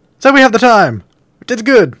 So we have the time! Which is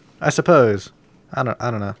good, I suppose. I don't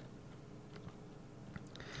know.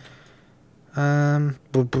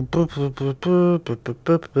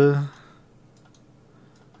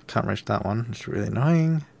 Can't reach that one. It's really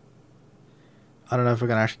annoying. I don't know if we're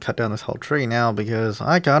going to actually cut down this whole tree now because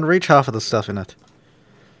I can't reach half of the stuff in it.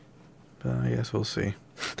 But I guess we'll see.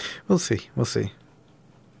 We'll see. We'll see.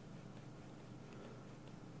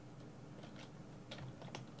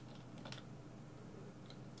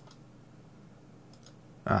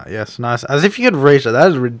 Ah, yes, nice. As if you could reach it.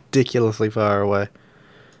 That is ridiculously far away.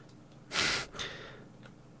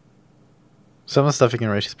 Some of the stuff you can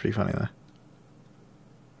reach is pretty funny, though.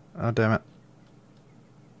 Oh, damn it.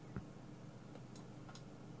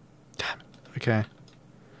 Damn it. Okay.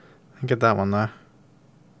 I can get that one, though.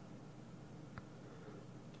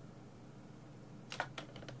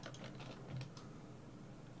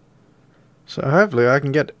 So hopefully I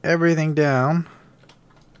can get everything down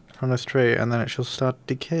from this tree, and then it shall start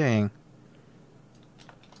decaying.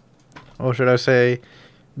 Or should I say,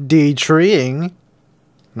 de-treeing?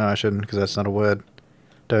 No, I shouldn't, because that's not a word.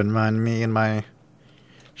 Don't mind me and my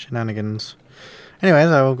shenanigans. Anyways,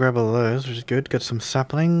 I will grab all those, which is good. Get some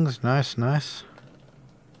saplings. Nice, nice.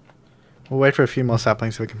 We'll wait for a few more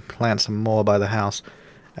saplings so we can plant some more by the house.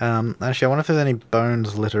 Actually, I wonder if there's any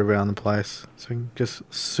bones littered around the place. So we can just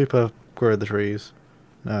super grow the trees.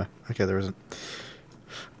 No, okay, there isn't.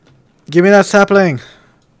 Give me that sapling!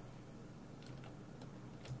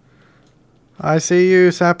 I see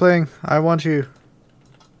you, sapling. I want you.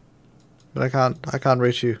 But I can't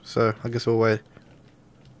reach you, so I guess we'll wait.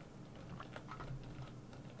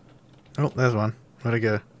 Oh, there's one. Where'd it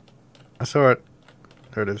go? I saw it.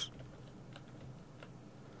 There it is.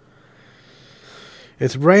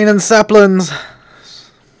 It's raining saplings!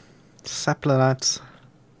 Saplinites.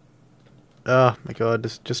 Oh my god,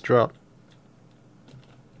 just drop.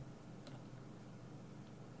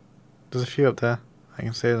 There's a few up there. I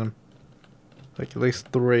can see them. Like at least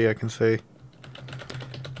 3 I can see.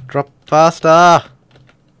 Drop faster!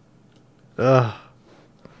 Ugh.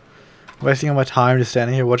 Wasting all my time just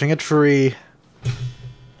standing here watching a tree.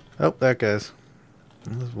 Oh, there it goes.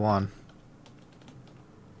 There's one.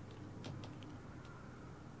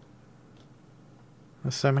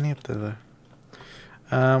 There's so many up there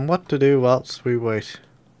though. What to do whilst we wait?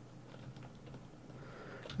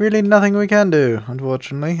 Really nothing we can do,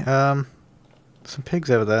 unfortunately. Some pigs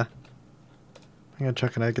over there. I'm gonna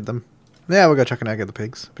chuck an egg at them. Yeah, we'll go chuck an egg at the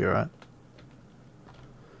pigs. Be alright.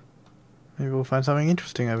 Maybe we'll find something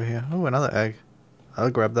interesting over here. Oh, another egg. I'll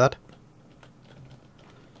grab that.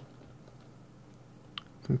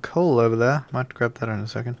 Some coal over there. Might grab that in a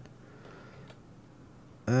second.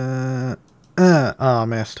 Oh, I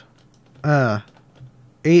missed.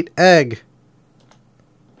 Eat egg.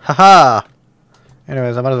 Haha!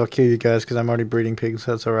 Anyways, I might as well kill you guys because I'm already breeding pigs,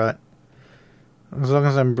 so that's alright. As long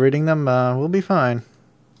as I'm breeding them, we'll be fine.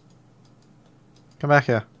 Come back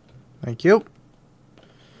here. Thank you.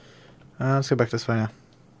 Let's go back this way now.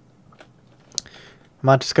 I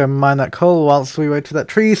might just go mine that coal whilst we wait for that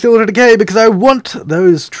tree still to decay because I want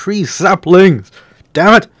those tree saplings.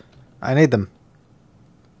 Damn it! I need them.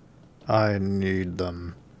 I need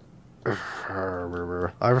them.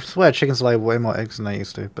 I swear chickens lay way more eggs than they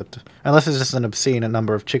used to, but unless it's just an obscene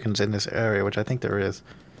number of chickens in this area, which I think there is.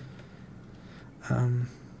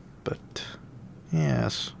 But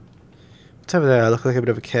yes. What's over there? Look like a bit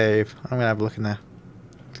of a cave. I'm gonna have a look in there.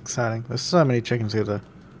 It's exciting. There's so many chickens here though.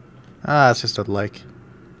 Ah, it's just a lake.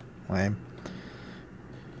 Lame.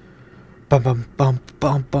 Bum bum bum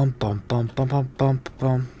bum bum bum bum bum bum bum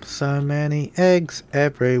bum. So many eggs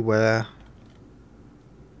everywhere.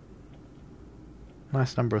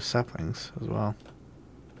 Nice number of saplings as well.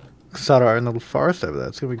 Start our own little forest over there.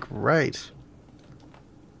 It's gonna be great.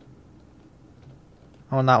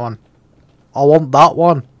 I want that one. I want that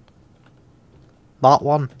one. That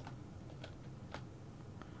one.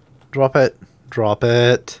 Drop it. Drop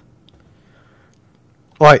it.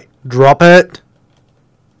 Oi, drop it.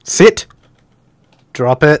 Sit.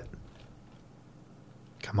 Drop it.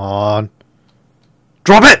 Come on.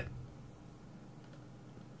 Drop it!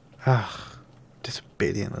 Ugh.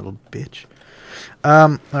 Disobedient little bitch.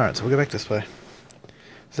 Alright, so we'll go back this way.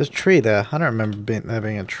 There's a tree there. I don't remember there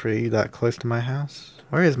being a tree that close to my house.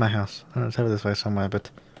 Where is my house? I don't know, it's over this way somewhere, but...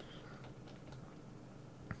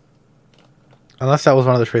 Unless that was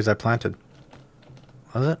one of the trees I planted.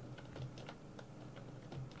 Was it?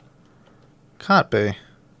 Can't be.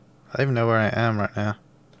 I don't even know where I am right now.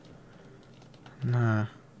 No.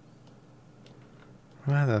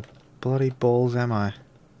 Where the bloody balls am I?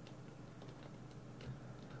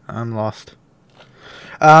 I'm lost.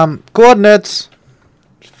 Coordinates!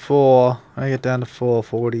 4. I get down to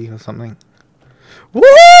 440 or something. Woo!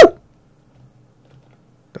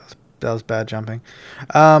 That was bad jumping.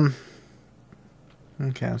 Okay,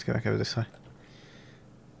 let's go back over this way.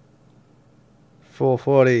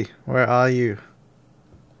 440. Where are you?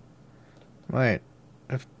 Wait.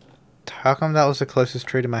 How come that was the closest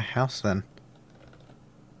tree to my house then?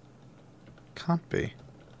 Can't be.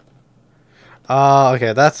 Oh,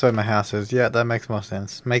 okay, that's where my house is. Yeah, that makes more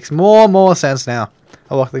sense. Makes more sense now.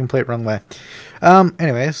 I walked the complete wrong way.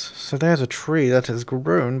 Anyways, so there's a tree that has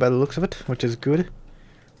grown by the looks of it, which is good.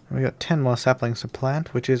 We got 10 more saplings to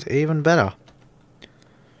plant, which is even better.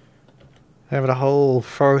 I have a whole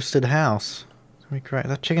forested house. It's gonna be great.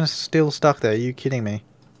 That chicken is still stuck there. Are you kidding me?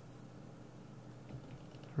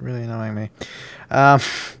 Really annoying me. So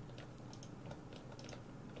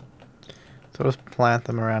I'll just plant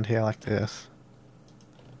them around here like this.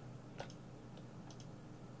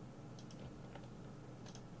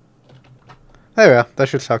 There we are. They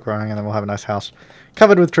should start growing and then we'll have a nice house.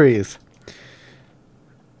 Covered with trees.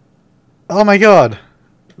 Oh my god.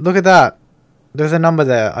 Look at that. There's a number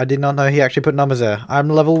there. I did not know he actually put numbers there. I'm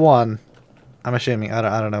level 1. I'm assuming.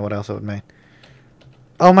 I don't know what else it would mean.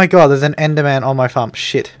 Oh my god, there's an Enderman on my farm.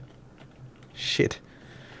 Shit. Shit.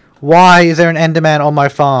 Why is there an Enderman on my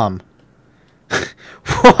farm?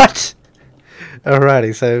 What?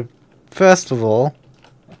 Alrighty, so first of all,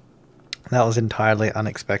 that was entirely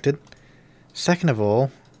unexpected. Second of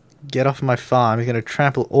all, get off my farm. He's going to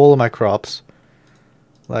trample all of my crops.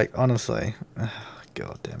 Like, honestly.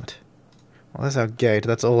 God damn it. Well, there's our gate.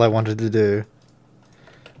 That's all I wanted to do.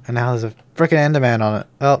 And now there's a freaking Enderman on it.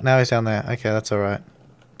 Oh, now he's down there. Okay, that's alright.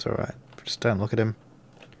 It's alright. Just don't look at him.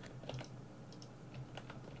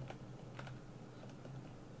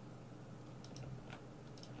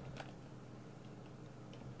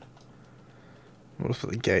 We'll just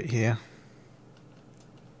put the gate here.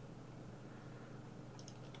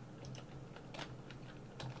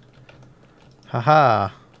 Haha.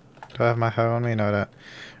 Do I have my hoe on me? No, I don't.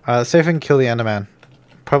 Let's see if we can kill the Enderman.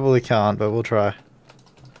 Probably can't, but we'll try.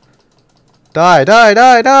 Die! Die!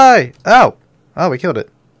 Die! Die! Ow! Oh, we killed it.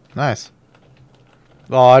 Nice.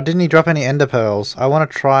 Oh, didn't he drop any ender pearls? I want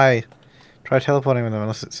to try teleporting with them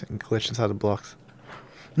unless it's glitched inside the blocks.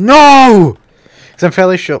 No! Because I'm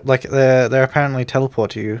fairly sure, like, they're apparently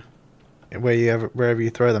teleport to you wherever you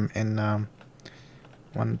throw them in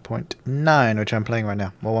 1.9, which I'm playing right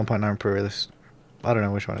now. Well, 1.9 Pro. This, I don't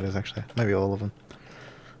know which one it is actually. Maybe all of them.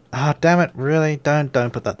 Ah, oh, damn it! Really?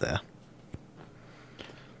 Don't put that there.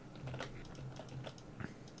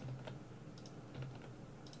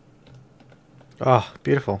 Oh,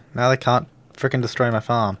 beautiful. Now they can't frickin' destroy my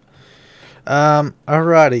farm.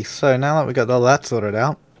 Alrighty, so now that we got all that sorted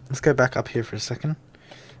out, let's go back up here for a second.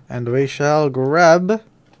 And we shall grab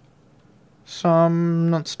some,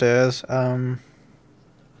 not stairs,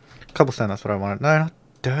 cobblestone, that's what I wanted. No, not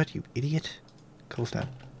dirt, you idiot. Cobblestone.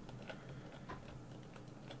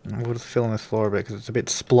 We'll just fill in this floor a bit because it's a bit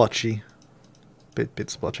splotchy. Bit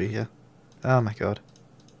splotchy here. Oh my god.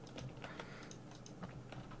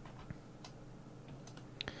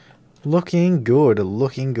 Looking good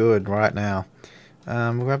right now.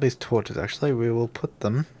 We'll grab these torches actually, we will put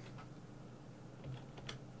them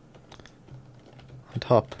on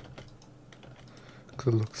top.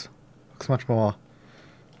 Because it looks much more,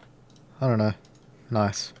 I don't know,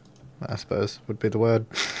 nice, I suppose would be the word.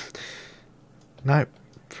 Nope,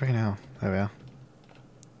 freaking hell, there we are.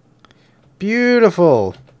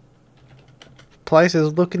 Beautiful! Place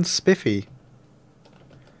is looking spiffy.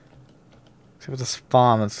 Except for this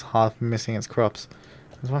farm that's half missing its crops.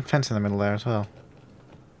 There's one fence in the middle there as well.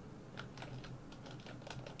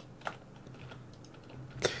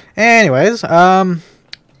 Anyways, so I'm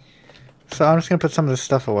just going to put some of this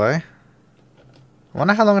stuff away. I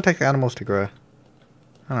wonder how long it takes the animals to grow.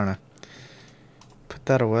 I don't know. Put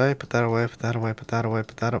that away, put that away, put that away, put that away,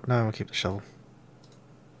 put that up. No, we'll keep the shovel.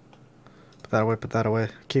 Put that away, put that away.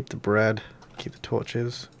 Keep the bread, keep the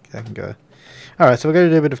torches. That can go. Alright, so we're going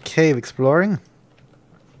to do a bit of cave exploring.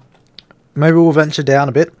 Maybe we'll venture down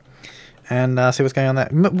a bit and see what's going on there.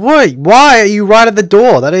 Wait, why are you right at the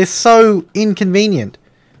door? That is so inconvenient.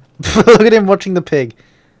 Look at him watching the pig.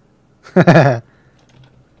 Okay.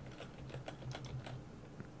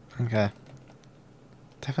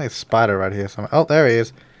 Definitely a spider right here somewhere. Oh, there he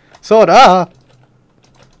is. Sword! Ah!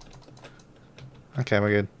 Okay, we're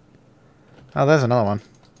good. Oh, there's another one.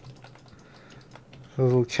 There's a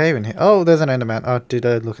little cave in here. Oh, there's an Enderman. Oh, did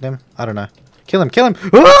I look at him? I don't know. Kill him!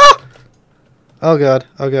 Ah! Oh god,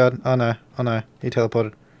 oh god, oh no, he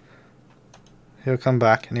teleported. he'll come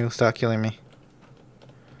back and he'll start killing me.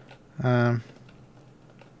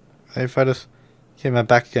 If I just keep my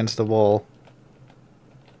back against the wall.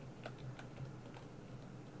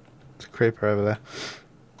 There's a creeper over there.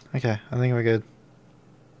 Okay, I think we're good.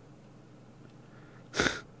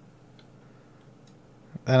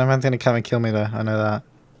 Enderman's gonna come and kill me though, I know that.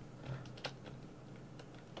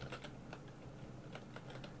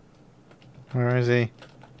 Where is he?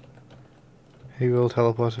 He will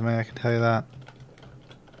teleport to me, I can tell you that.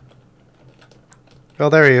 Oh,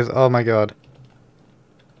 there he is. Oh my god.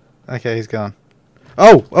 Okay, he's gone.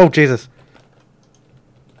 Oh! Oh, Jesus!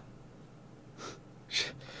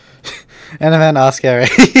 Endermen are scary.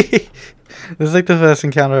 This is like the first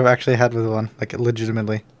encounter I've actually had with one. Like,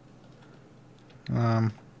 legitimately.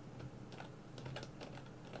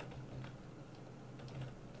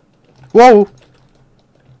 Whoa!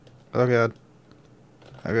 Oh god.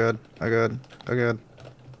 Oh god. Oh god. Oh god.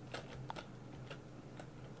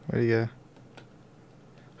 Where'd he go?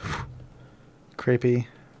 Creepy.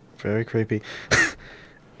 Very creepy.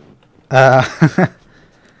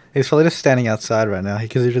 He's probably just standing outside right now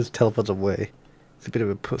because he just teleports away. He's a bit of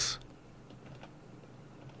a puss.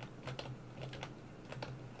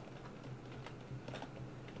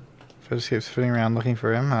 If I just keep spinning around looking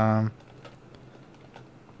for him,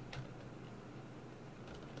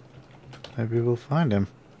 maybe we'll find him.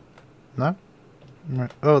 No?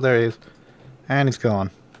 Oh, there he is. And he's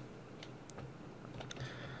gone.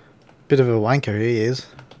 Bit of a wanker he is.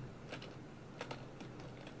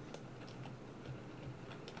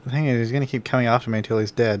 The thing is, he's going to keep coming after me until he's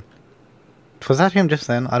dead. Was that him just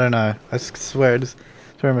then? I don't know. I swear I just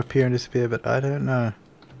saw him appear and disappear, but I don't know.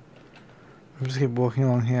 I'll just keep walking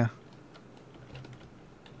along here.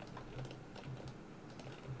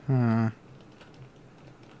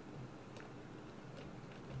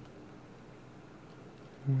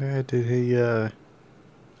 Where did he go?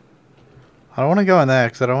 I don't want to go in there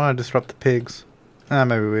because I don't want to disrupt the pigs. Ah,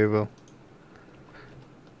 maybe we will.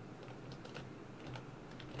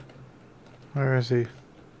 Where is he?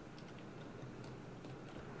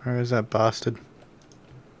 Where is that bastard?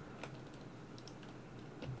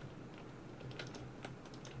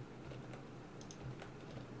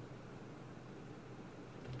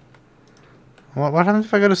 What happens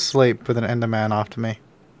if I go to sleep with an Enderman after me?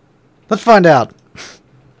 Let's find out!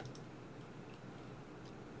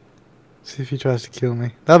 See if he tries to kill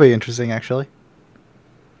me. That'll be interesting, actually.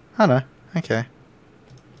 I don't know. Okay.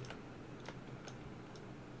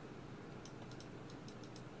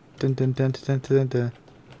 Dun dun dun dun dun dun.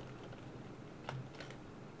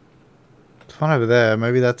 There's one over there.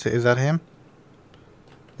 Maybe that's it. Is that him?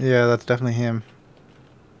 Yeah, that's definitely him.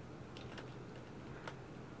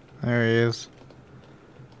 There he is.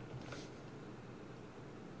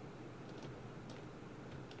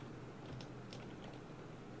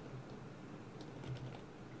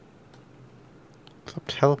 Stop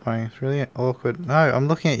teleporting. It's really awkward. No, I'm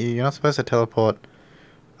looking at you. You're not supposed to teleport.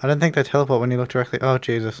 I don't think they teleport when you look directly. Oh,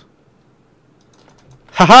 Jesus.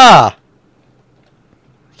 Haha!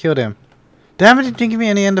 Killed him. Damn it, he didn't give me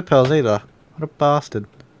any ender pearls either. What a bastard.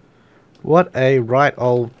 What a right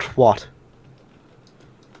old twat.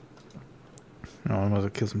 Oh, I might as well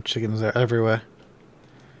kill some chickens. They're everywhere.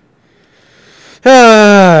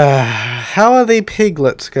 How are the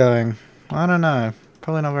piglets going? I don't know.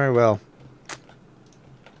 Probably not very well.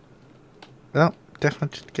 Well,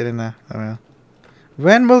 definitely just get in there. There we are.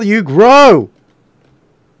 When will you grow?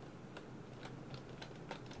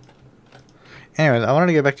 Anyways, I wanted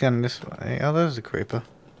to go back down this way. Oh, there's a creeper.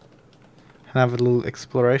 And have a little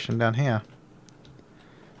exploration down here.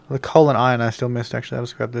 The coal and iron I still missed, actually. I'll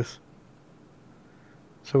just grab this.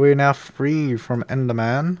 So we are now free from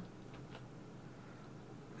Enderman.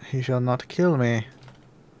 He shall not kill me.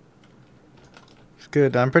 It's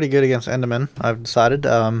good. I'm pretty good against Enderman, I've decided.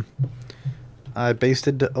 I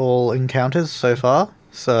beasted all encounters so far,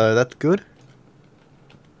 so that's good.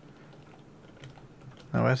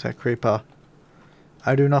 Now where's that creeper?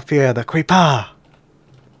 I do not fear the creeper!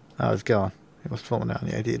 Oh, it's gone. It was falling down.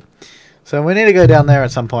 Yeah, it did. So we need to go down there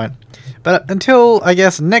at some point. But until, I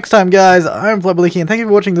guess, next time, guys, I'm Flabaliki, and thank you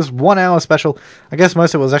for watching this 1 hour special. I guess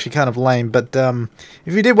most of it was actually kind of lame, but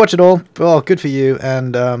if you did watch it all, well, good for you.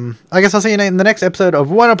 And I guess I'll see you in the next episode of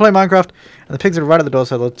Why Not Play Minecraft. And the pigs are right at the door,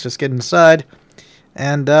 so let's just get inside.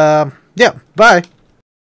 And, yeah, bye!